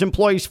Spa offers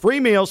employees free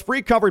meals,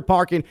 free covered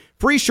parking,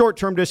 free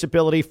short-term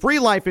disability, free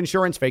life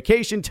insurance,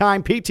 vacation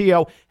time,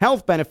 PTO,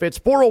 health benefits,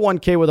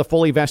 401k with a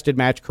fully vested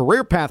match,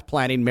 career path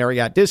planning,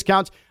 Marriott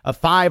discounts, a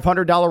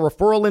 $500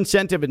 referral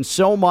incentive, and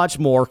so much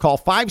more. Call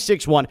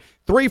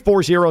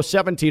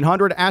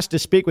 561-340-1700. Ask to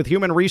speak with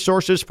Human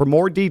Resources for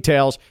more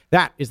details.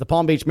 That is the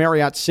Palm Beach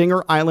Marriott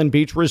Singer Island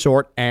Beach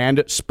Resort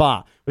and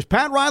Spa. Was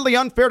Pat Riley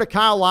unfair to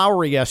Kyle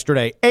Lowry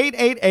yesterday?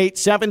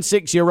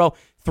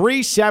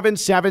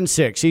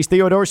 888-760-3776. He's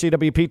Theo Dorsey,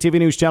 WPTV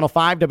News Channel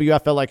 5,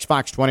 WFLX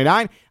Fox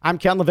 29. I'm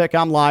Ken Levick.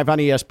 I'm live on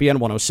ESPN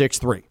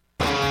 106.3.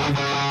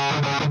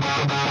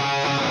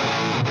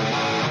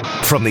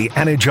 From the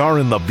Anajar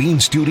and Levine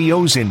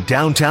Studios in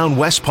downtown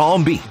West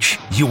Palm Beach,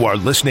 you are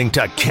listening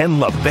to Ken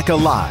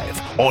LaVicka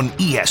Live on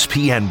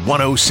ESPN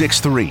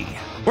 106.3.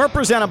 We're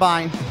presented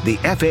by the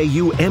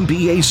FAU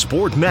MBA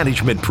Sport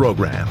Management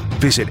Program.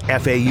 Visit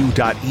fau.edu/MBA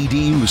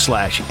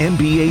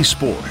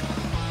Sport.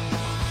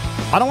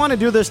 I don't want to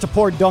do this to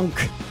poor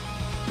Dunk,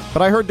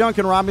 but I heard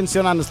Duncan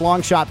Robinson on his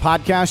Long Shot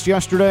podcast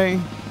yesterday,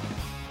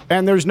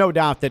 and there's no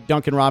doubt that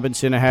Duncan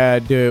Robinson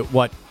had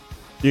what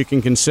you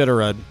can consider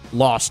a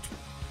lost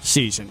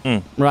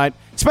season, right?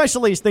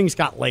 Especially as things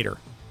got later,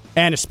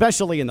 and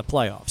especially in the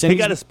playoffs. And he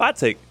got a spot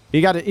take. He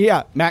got it.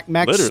 Yeah, Max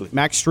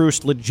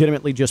Strus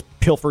legitimately just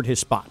pilfered his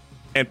spot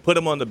and put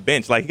him on the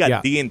bench. Like he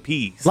got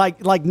DNPs.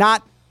 Like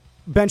not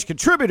bench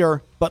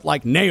contributor, but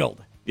like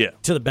nailed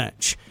to the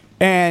bench.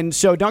 And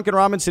so Duncan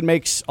Robinson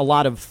makes a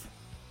lot of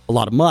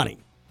money.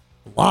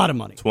 A lot of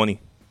money. 20.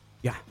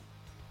 Yeah.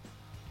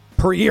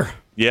 Per year.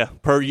 Yeah,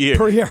 per year.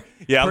 Per year.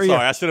 Yeah, I'm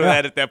sorry. I should have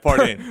added that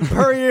part in.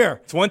 Per year.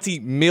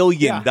 $20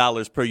 million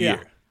per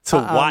year to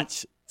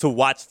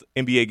watch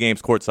NBA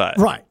games courtside.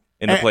 Right.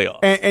 In the playoffs.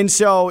 And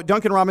so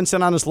Duncan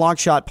Robinson on his Long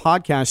Shot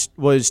podcast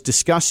was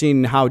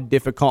discussing how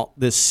difficult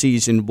this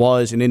season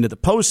was and into the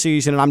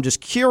postseason. And I'm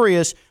just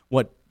curious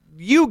what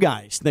you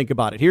guys think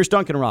about it. Here's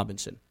Duncan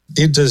Robinson.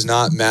 It does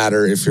not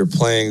matter if you're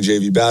playing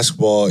JV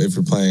basketball, if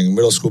you're playing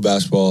middle school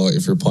basketball,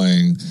 if you're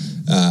playing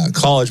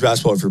college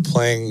basketball, if you're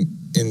playing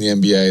in the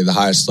NBA, the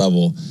highest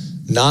level.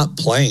 Not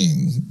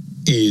playing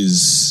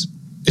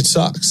it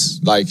sucks,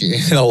 like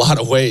in a lot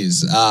of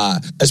ways,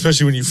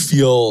 especially when you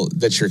feel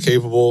that you're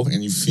capable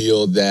and you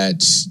feel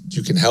that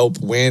you can help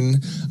win.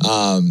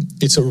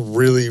 It's a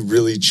really,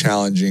 really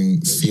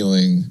challenging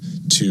feeling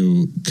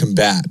to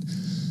combat,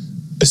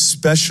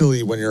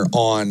 especially when you're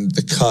on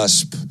the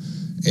cusp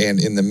and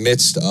in the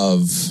midst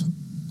of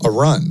a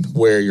run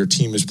where your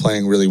team is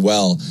playing really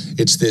well.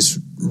 It's this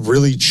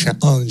really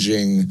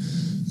challenging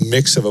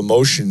mix of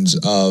emotions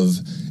of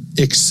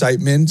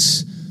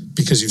excitement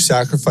because you've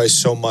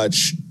sacrificed so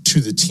much to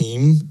the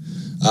team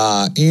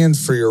and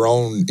for your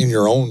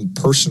own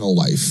personal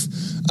life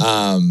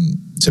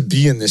to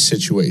be in this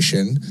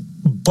situation.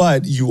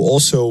 But you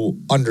also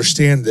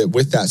understand that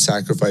with that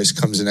sacrifice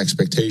comes an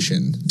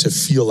expectation to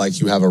feel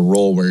like you have a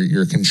role where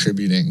you're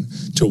contributing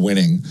to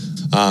winning.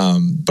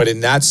 But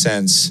in that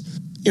sense,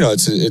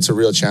 it's a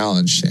real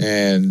challenge.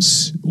 And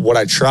what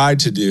I tried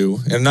to do,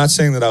 and I'm not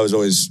saying that I was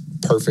always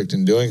perfect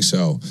in doing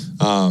so,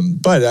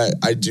 but I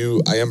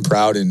am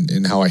proud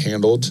in how I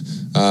handled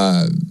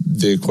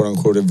the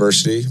quote-unquote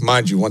adversity.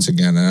 Mind you, once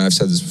again, and I've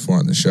said this before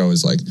on the show,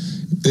 is like,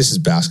 this is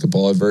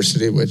basketball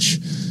adversity, which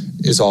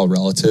is all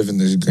relative in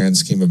the grand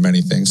scheme of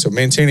many things. So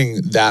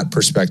maintaining that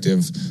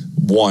perspective,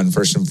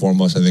 first and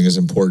foremost, I think is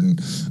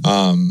important.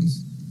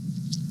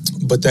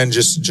 But then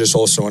just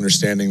also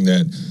understanding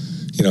that,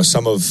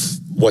 some of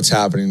what's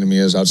happening to me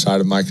is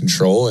outside of my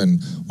control,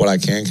 and what I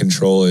can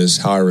control is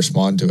how I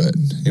respond to it,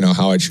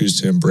 how I choose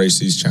to embrace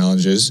these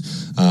challenges,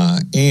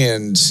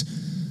 and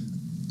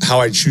how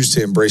I choose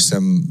to embrace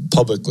them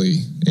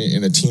publicly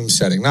in a team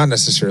setting, not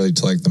necessarily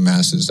to like the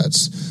masses.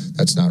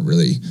 That's not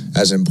really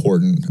as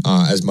important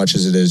as much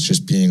as it is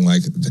just being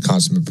like the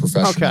consummate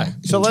professional. Okay,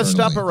 so let's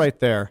stop it right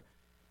there.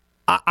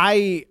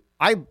 I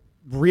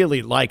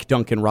really like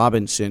Duncan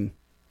Robinson.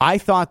 I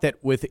thought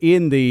that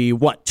within the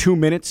 2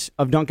 minutes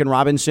of Duncan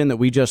Robinson that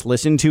we just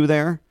listened to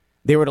there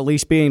would at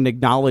least be an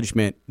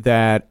acknowledgement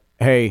that,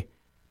 hey,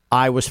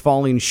 I was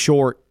falling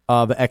short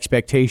of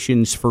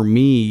expectations for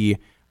me,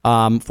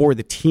 for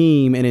the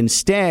team, and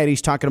instead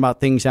he's talking about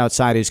things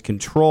outside his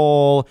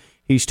control.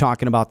 He's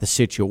talking about the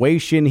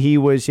situation he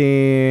was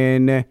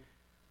in.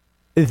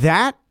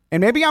 That,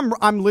 and maybe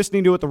I'm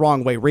listening to it the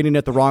wrong way, reading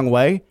it the wrong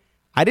way.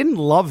 I didn't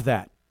love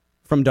that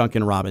from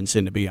Duncan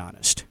Robinson, to be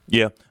honest.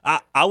 Yeah,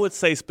 I would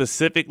say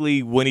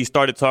specifically when he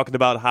started talking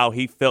about how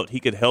he felt he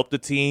could help the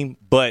team,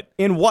 but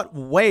in what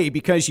way?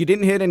 Because you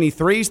didn't hit any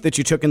threes that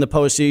you took in the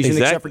postseason,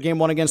 except for Game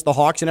 1 against the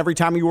Hawks, and every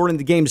time you were in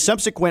the game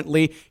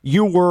subsequently,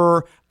 you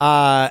were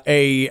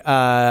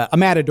a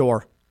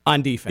matador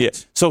on defense.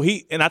 Yeah. So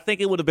I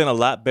think it would have been a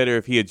lot better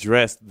if he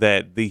addressed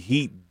that the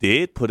Heat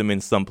did put him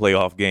in some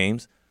playoff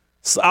games,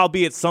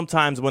 albeit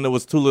sometimes when it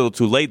was too little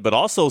too late, but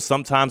also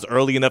sometimes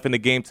early enough in the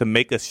game to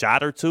make a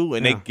shot or two,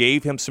 and they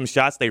gave him some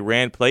shots. They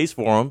ran plays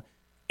for him,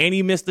 and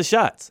he missed the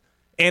shots.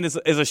 And as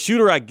a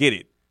shooter, I get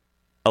it.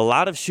 A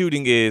lot of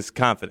shooting is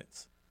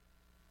confidence.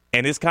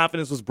 And his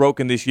confidence was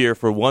broken this year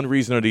for one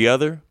reason or the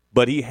other,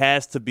 but he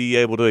has to be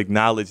able to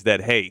acknowledge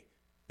that, hey,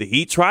 the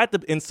Heat tried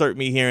to insert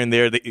me here and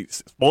there.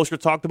 Spoelstra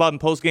talked about in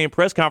post-game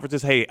press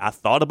conferences, hey, I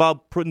thought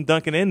about putting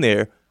Duncan in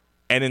there,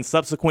 and in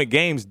subsequent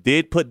games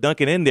did put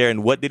Duncan in there,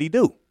 and what did he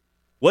do?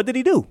 What did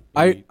he do?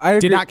 I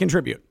did not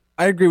contribute.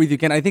 I agree with you,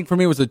 Ken. I think for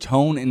me it was the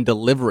tone and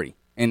delivery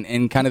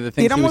and kind of the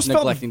things he was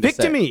neglecting to say.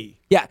 It almost felt victim-y.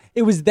 Yeah,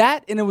 it was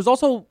that, and it was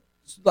also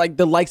like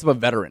the likes of a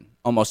veteran,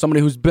 almost somebody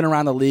who's been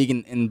around the league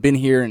and been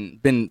here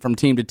and been from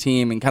team to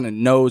team and kind of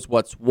knows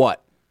what's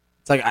what.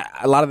 It's like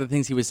a lot of the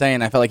things he was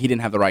saying, I felt like he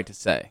didn't have the right to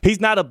say. He's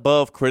not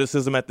above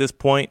criticism at this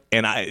point,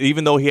 and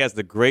even though he has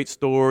the great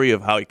story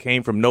of how he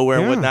came from nowhere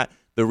and whatnot,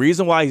 the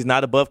reason why he's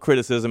not above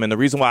criticism and the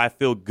reason why I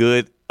feel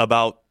good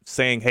about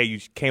saying, hey, you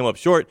came up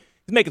short,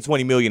 is He's making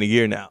 $20 million a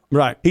year now.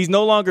 Right. He's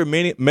no longer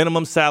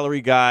minimum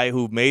salary guy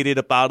who made it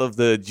up out of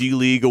the G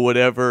League or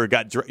whatever.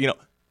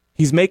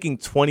 He's making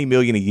 $20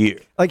 million a year.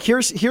 Like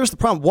here's the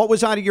problem. What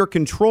was out of your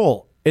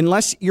control?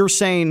 Unless you're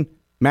saying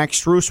Max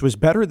Strus was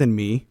better than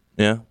me,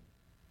 yeah,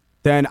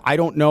 then I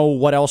don't know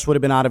what else would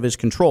have been out of his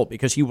control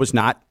because he was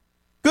not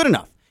good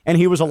enough, and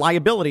he was a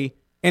liability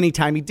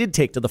anytime he did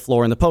take to the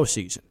floor in the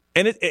postseason.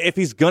 And if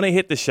he's gonna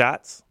hit the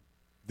shots,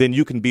 then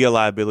you can be a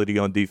liability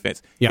on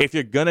defense. Yeah. If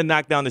you're gonna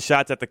knock down the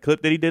shots at the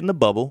clip that he did in the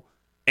bubble,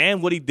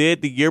 and what he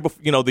did the year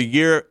before, the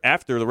year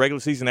after, the regular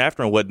season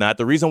after, and whatnot,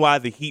 the reason why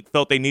the Heat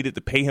felt they needed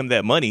to pay him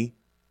that money,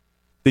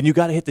 then you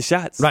got to hit the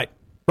shots, right?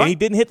 And he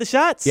didn't hit the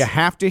shots. You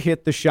have to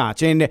hit the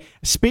shots. And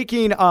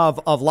speaking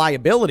of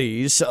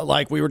liabilities,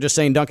 like we were just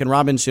saying Duncan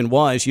Robinson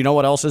was, you know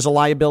what else is a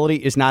liability?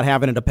 Is not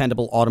having a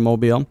dependable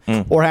automobile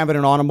or having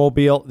an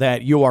automobile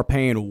that you are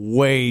paying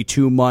way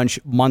too much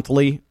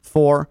monthly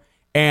for.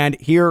 And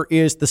here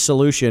is the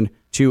solution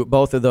to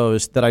both of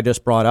those that I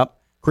just brought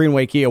up.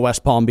 Greenway Kia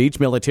West Palm Beach,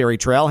 Military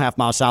Trail, half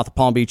mile south of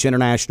Palm Beach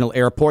International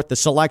Airport. The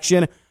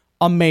selection,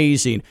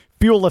 amazing.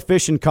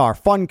 Fuel-efficient car,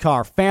 fun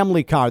car,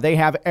 family car. They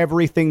have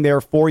everything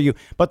there for you.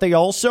 But they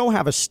also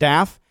have a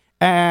staff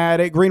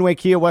at Greenway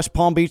Kia West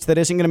Palm Beach that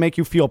isn't going to make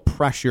you feel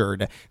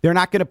pressured. They're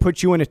not going to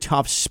put you in a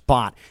tough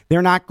spot.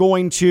 They're not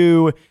going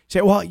to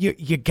say, well,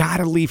 you got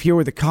to leave here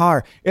with the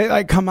car.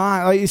 Come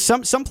on.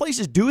 Some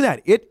places do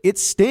that. It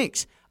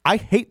stinks. I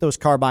hate those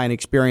car buying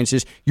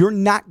experiences. You're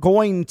not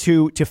going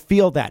to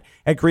feel that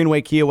at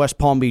Greenway Kia West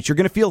Palm Beach. You're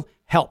going to feel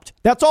helped.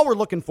 That's all we're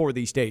looking for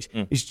these days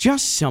is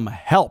just some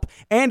help.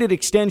 And it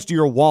extends to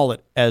your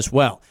wallet as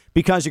well.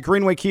 Because at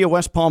Greenway Kia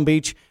West Palm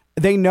Beach,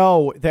 they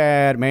know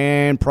that,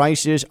 man,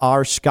 prices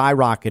are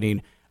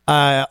skyrocketing.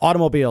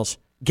 Automobiles,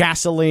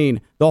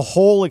 gasoline, the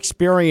whole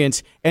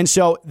experience. And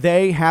so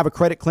they have a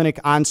credit clinic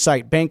on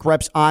site, bank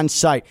reps on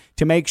site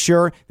to make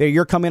sure that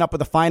you're coming up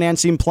with a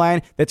financing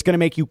plan that's going to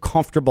make you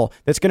comfortable,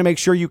 that's going to make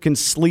sure you can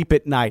sleep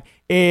at night.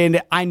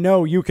 And I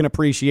know you can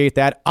appreciate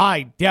that.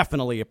 I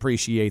definitely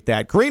appreciate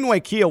that.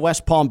 Greenway Kia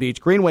West Palm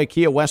Beach,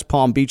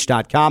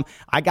 greenwaykiawestpalmbeach.com.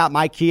 I got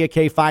my Kia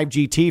K5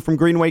 GT from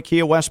Greenway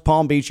Kia West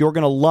Palm Beach. You're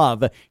going to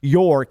love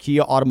your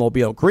Kia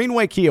automobile.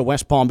 Greenway Kia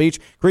West Palm Beach,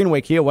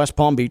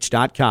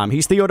 greenwaykiawestpalmbeach.com.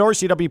 He's Theo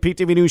Dorsey,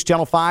 WPTV News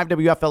Channel 5,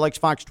 WFLX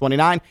Fox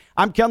 29.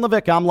 I'm Ken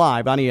Levick. I'm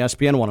live on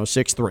ESPN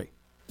 106.3.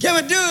 Can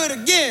we do it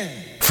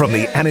again? From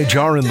the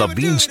Anajar and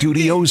Levine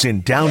Studios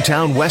in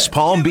downtown West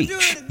Palm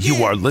Beach,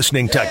 you are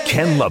listening to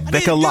Ken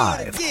LaVicka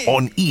Live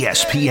on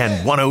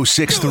ESPN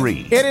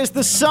 106.3. It is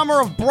the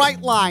summer of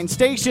Brightline.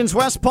 Stations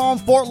West Palm,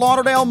 Fort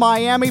Lauderdale,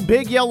 Miami.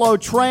 Big yellow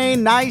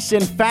train, nice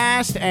and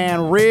fast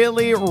and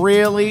really,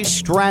 really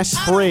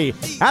stress-free.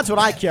 That's what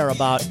I care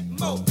about.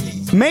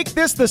 Make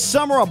this the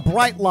summer of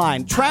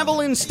Brightline.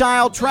 Travel in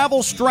style,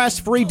 travel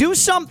stress-free. Do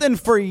something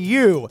for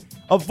you.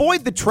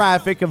 Avoid the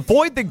traffic,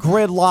 avoid the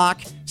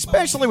gridlock,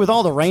 especially with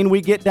all the rain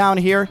we get down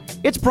here.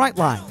 It's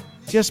Brightline.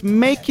 Just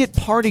make it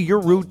part of your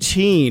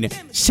routine.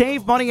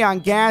 Save money on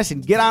gas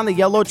and get on the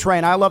yellow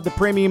train. I love the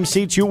premium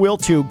seats. You will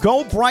too.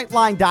 Go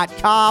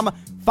Brightline.com.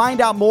 Find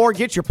out more.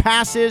 Get your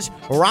passes,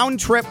 round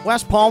trip,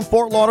 West Palm,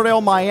 Fort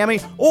Lauderdale, Miami,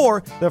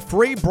 or the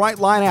free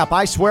Brightline app.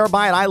 I swear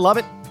by it. I love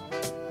it.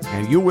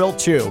 And you will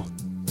too.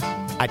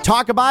 I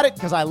talk about it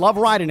because I love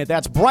riding it.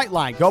 That's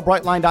Brightline. Go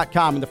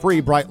Brightline.com and the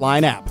free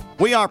Brightline app.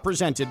 We are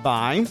presented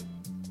by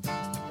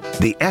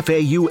the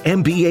FAU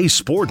MBA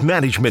Sport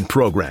Management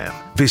Program.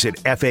 Visit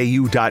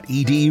fau.edu/MBA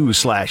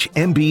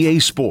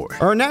Sport.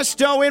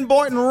 Ernesto in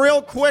Boynton,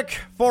 real quick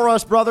for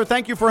us, brother.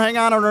 Thank you for hanging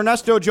on. And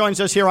Ernesto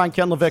joins us here on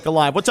Ken LaVicka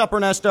Live. What's up,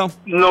 Ernesto?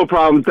 No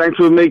problem. Thanks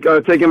for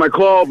taking my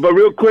call. But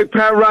real quick,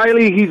 Pat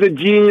Riley, he's a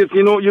genius.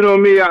 You know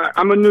me.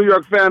 I'm a New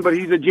York fan, but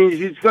he's a genius.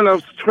 He's going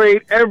to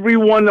trade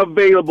everyone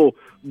available.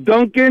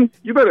 Duncan,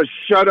 you better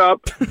shut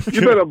up.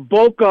 You better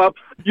bulk up.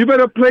 You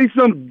better play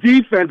some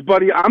defense,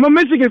 buddy. I'm a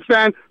Michigan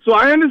fan, so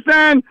I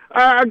understand.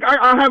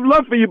 I have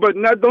love for you, but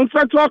don't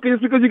start talking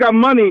just because you got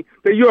money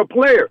that you're a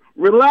player.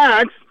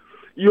 Relax.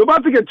 You're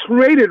about to get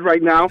traded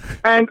right now,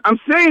 and I'm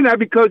saying that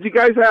because you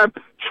guys have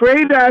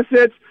trade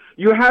assets.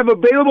 You have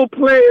available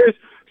players.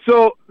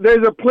 So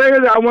there's a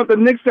player that I want the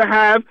Knicks to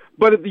have,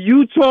 but if the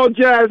Utah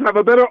Jazz have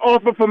a better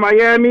offer for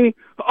Miami,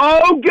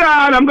 oh,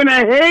 God, I'm going to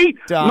hate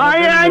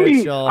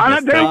Miami. There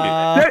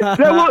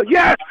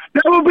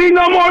will be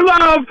no more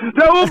love.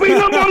 There will be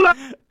no more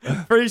love.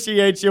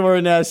 Appreciate you,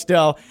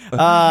 Ernesto.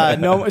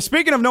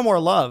 Speaking of no more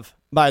love,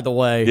 by the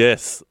way.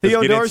 Yes.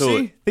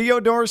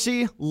 Theo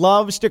Dorsey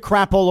loves to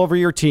crap all over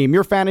your team,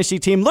 your fantasy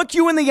team. Look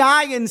you in the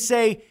eye and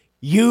say,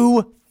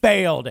 you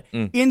failed.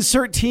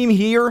 Insert team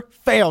here,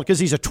 failed, because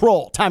he's a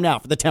troll. Time now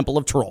for the Temple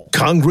of Troll.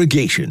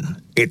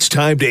 Congregation, it's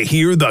time to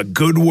hear the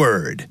good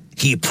word.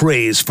 He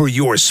prays for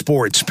your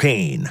sports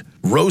pain,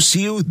 roasts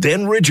you,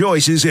 then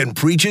rejoices and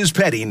preaches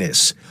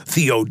pettiness.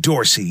 Theo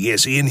Dorsey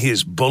is in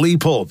his bully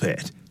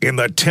pulpit in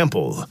the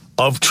Temple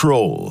of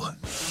Troll.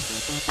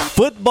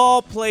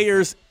 Football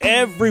players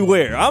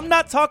everywhere. I'm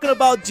not talking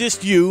about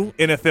just you,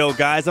 NFL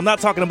guys. I'm not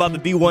talking about the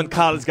D1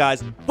 college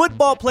guys.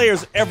 Football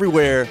players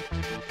everywhere.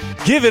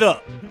 Give it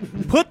up.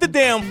 Put the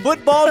damn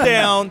football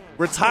down,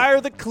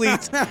 retire the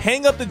cleats,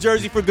 hang up the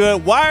jersey for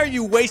good. Why are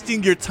you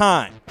wasting your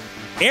time?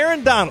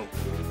 Aaron Donald.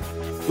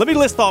 Let me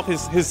list off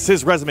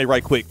his resume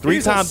right quick.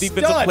 3-time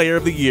Defensive Player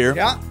of the Year.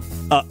 Yeah.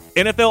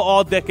 NFL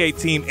All-Decade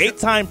Team.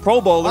 8-time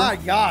Pro Bowler. My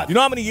God. You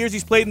know how many years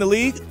he's played in the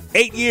league?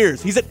 8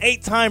 years. He's an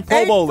 8-time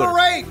Pro Bowler.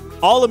 8 for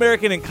 8.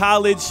 All-American in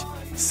college.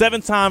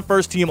 7-time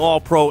First-Team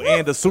All-Pro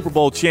and a Super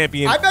Bowl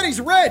champion. I bet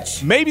he's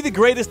rich. Maybe the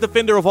greatest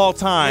defender of all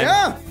time.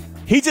 Yeah.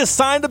 He just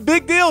signed a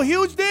big deal,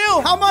 huge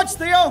deal. How much,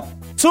 Theo?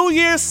 2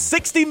 years,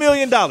 $60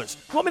 million. You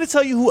want me to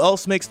tell you who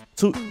else makes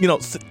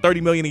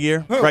 $30 million a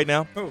year right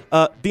now? Who?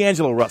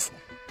 D'Angelo Russell.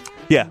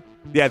 Yeah,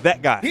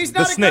 that guy. He's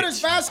not the as snitch. good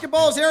as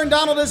basketball as Aaron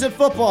Donald is at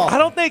football. I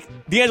don't think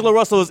D'Angelo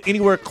Russell is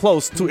anywhere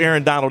close to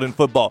Aaron Donald in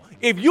football.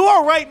 If you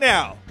are right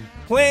now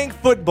playing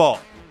football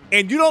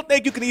and you don't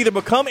think you can either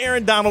become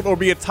Aaron Donald or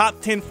be a top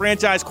 10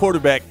 franchise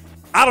quarterback,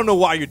 I don't know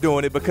why you're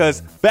doing it,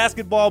 because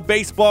basketball,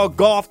 baseball,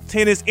 golf,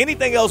 tennis,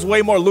 anything else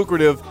way more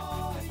lucrative.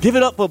 Give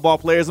it up, football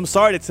players. I'm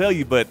sorry to tell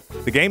you, but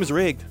the game is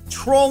rigged.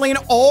 Trolling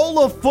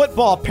all of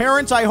football.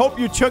 Parents, I hope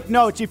you took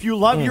notes. If you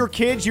love your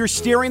kids, you're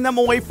steering them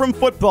away from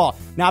football.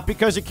 Not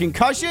because of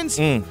concussions,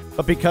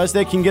 but because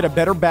they can get a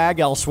better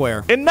bag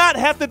elsewhere. And not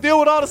have to deal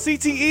with all the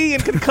CTE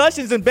and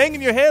concussions and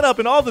banging your head up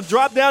and all the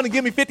drop down and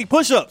give me 50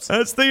 push-ups.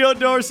 That's Theo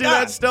Dorsey.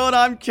 That's Stone.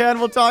 I'm Ken.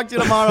 We'll talk to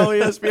you tomorrow,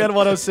 ESPN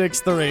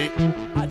 106.3.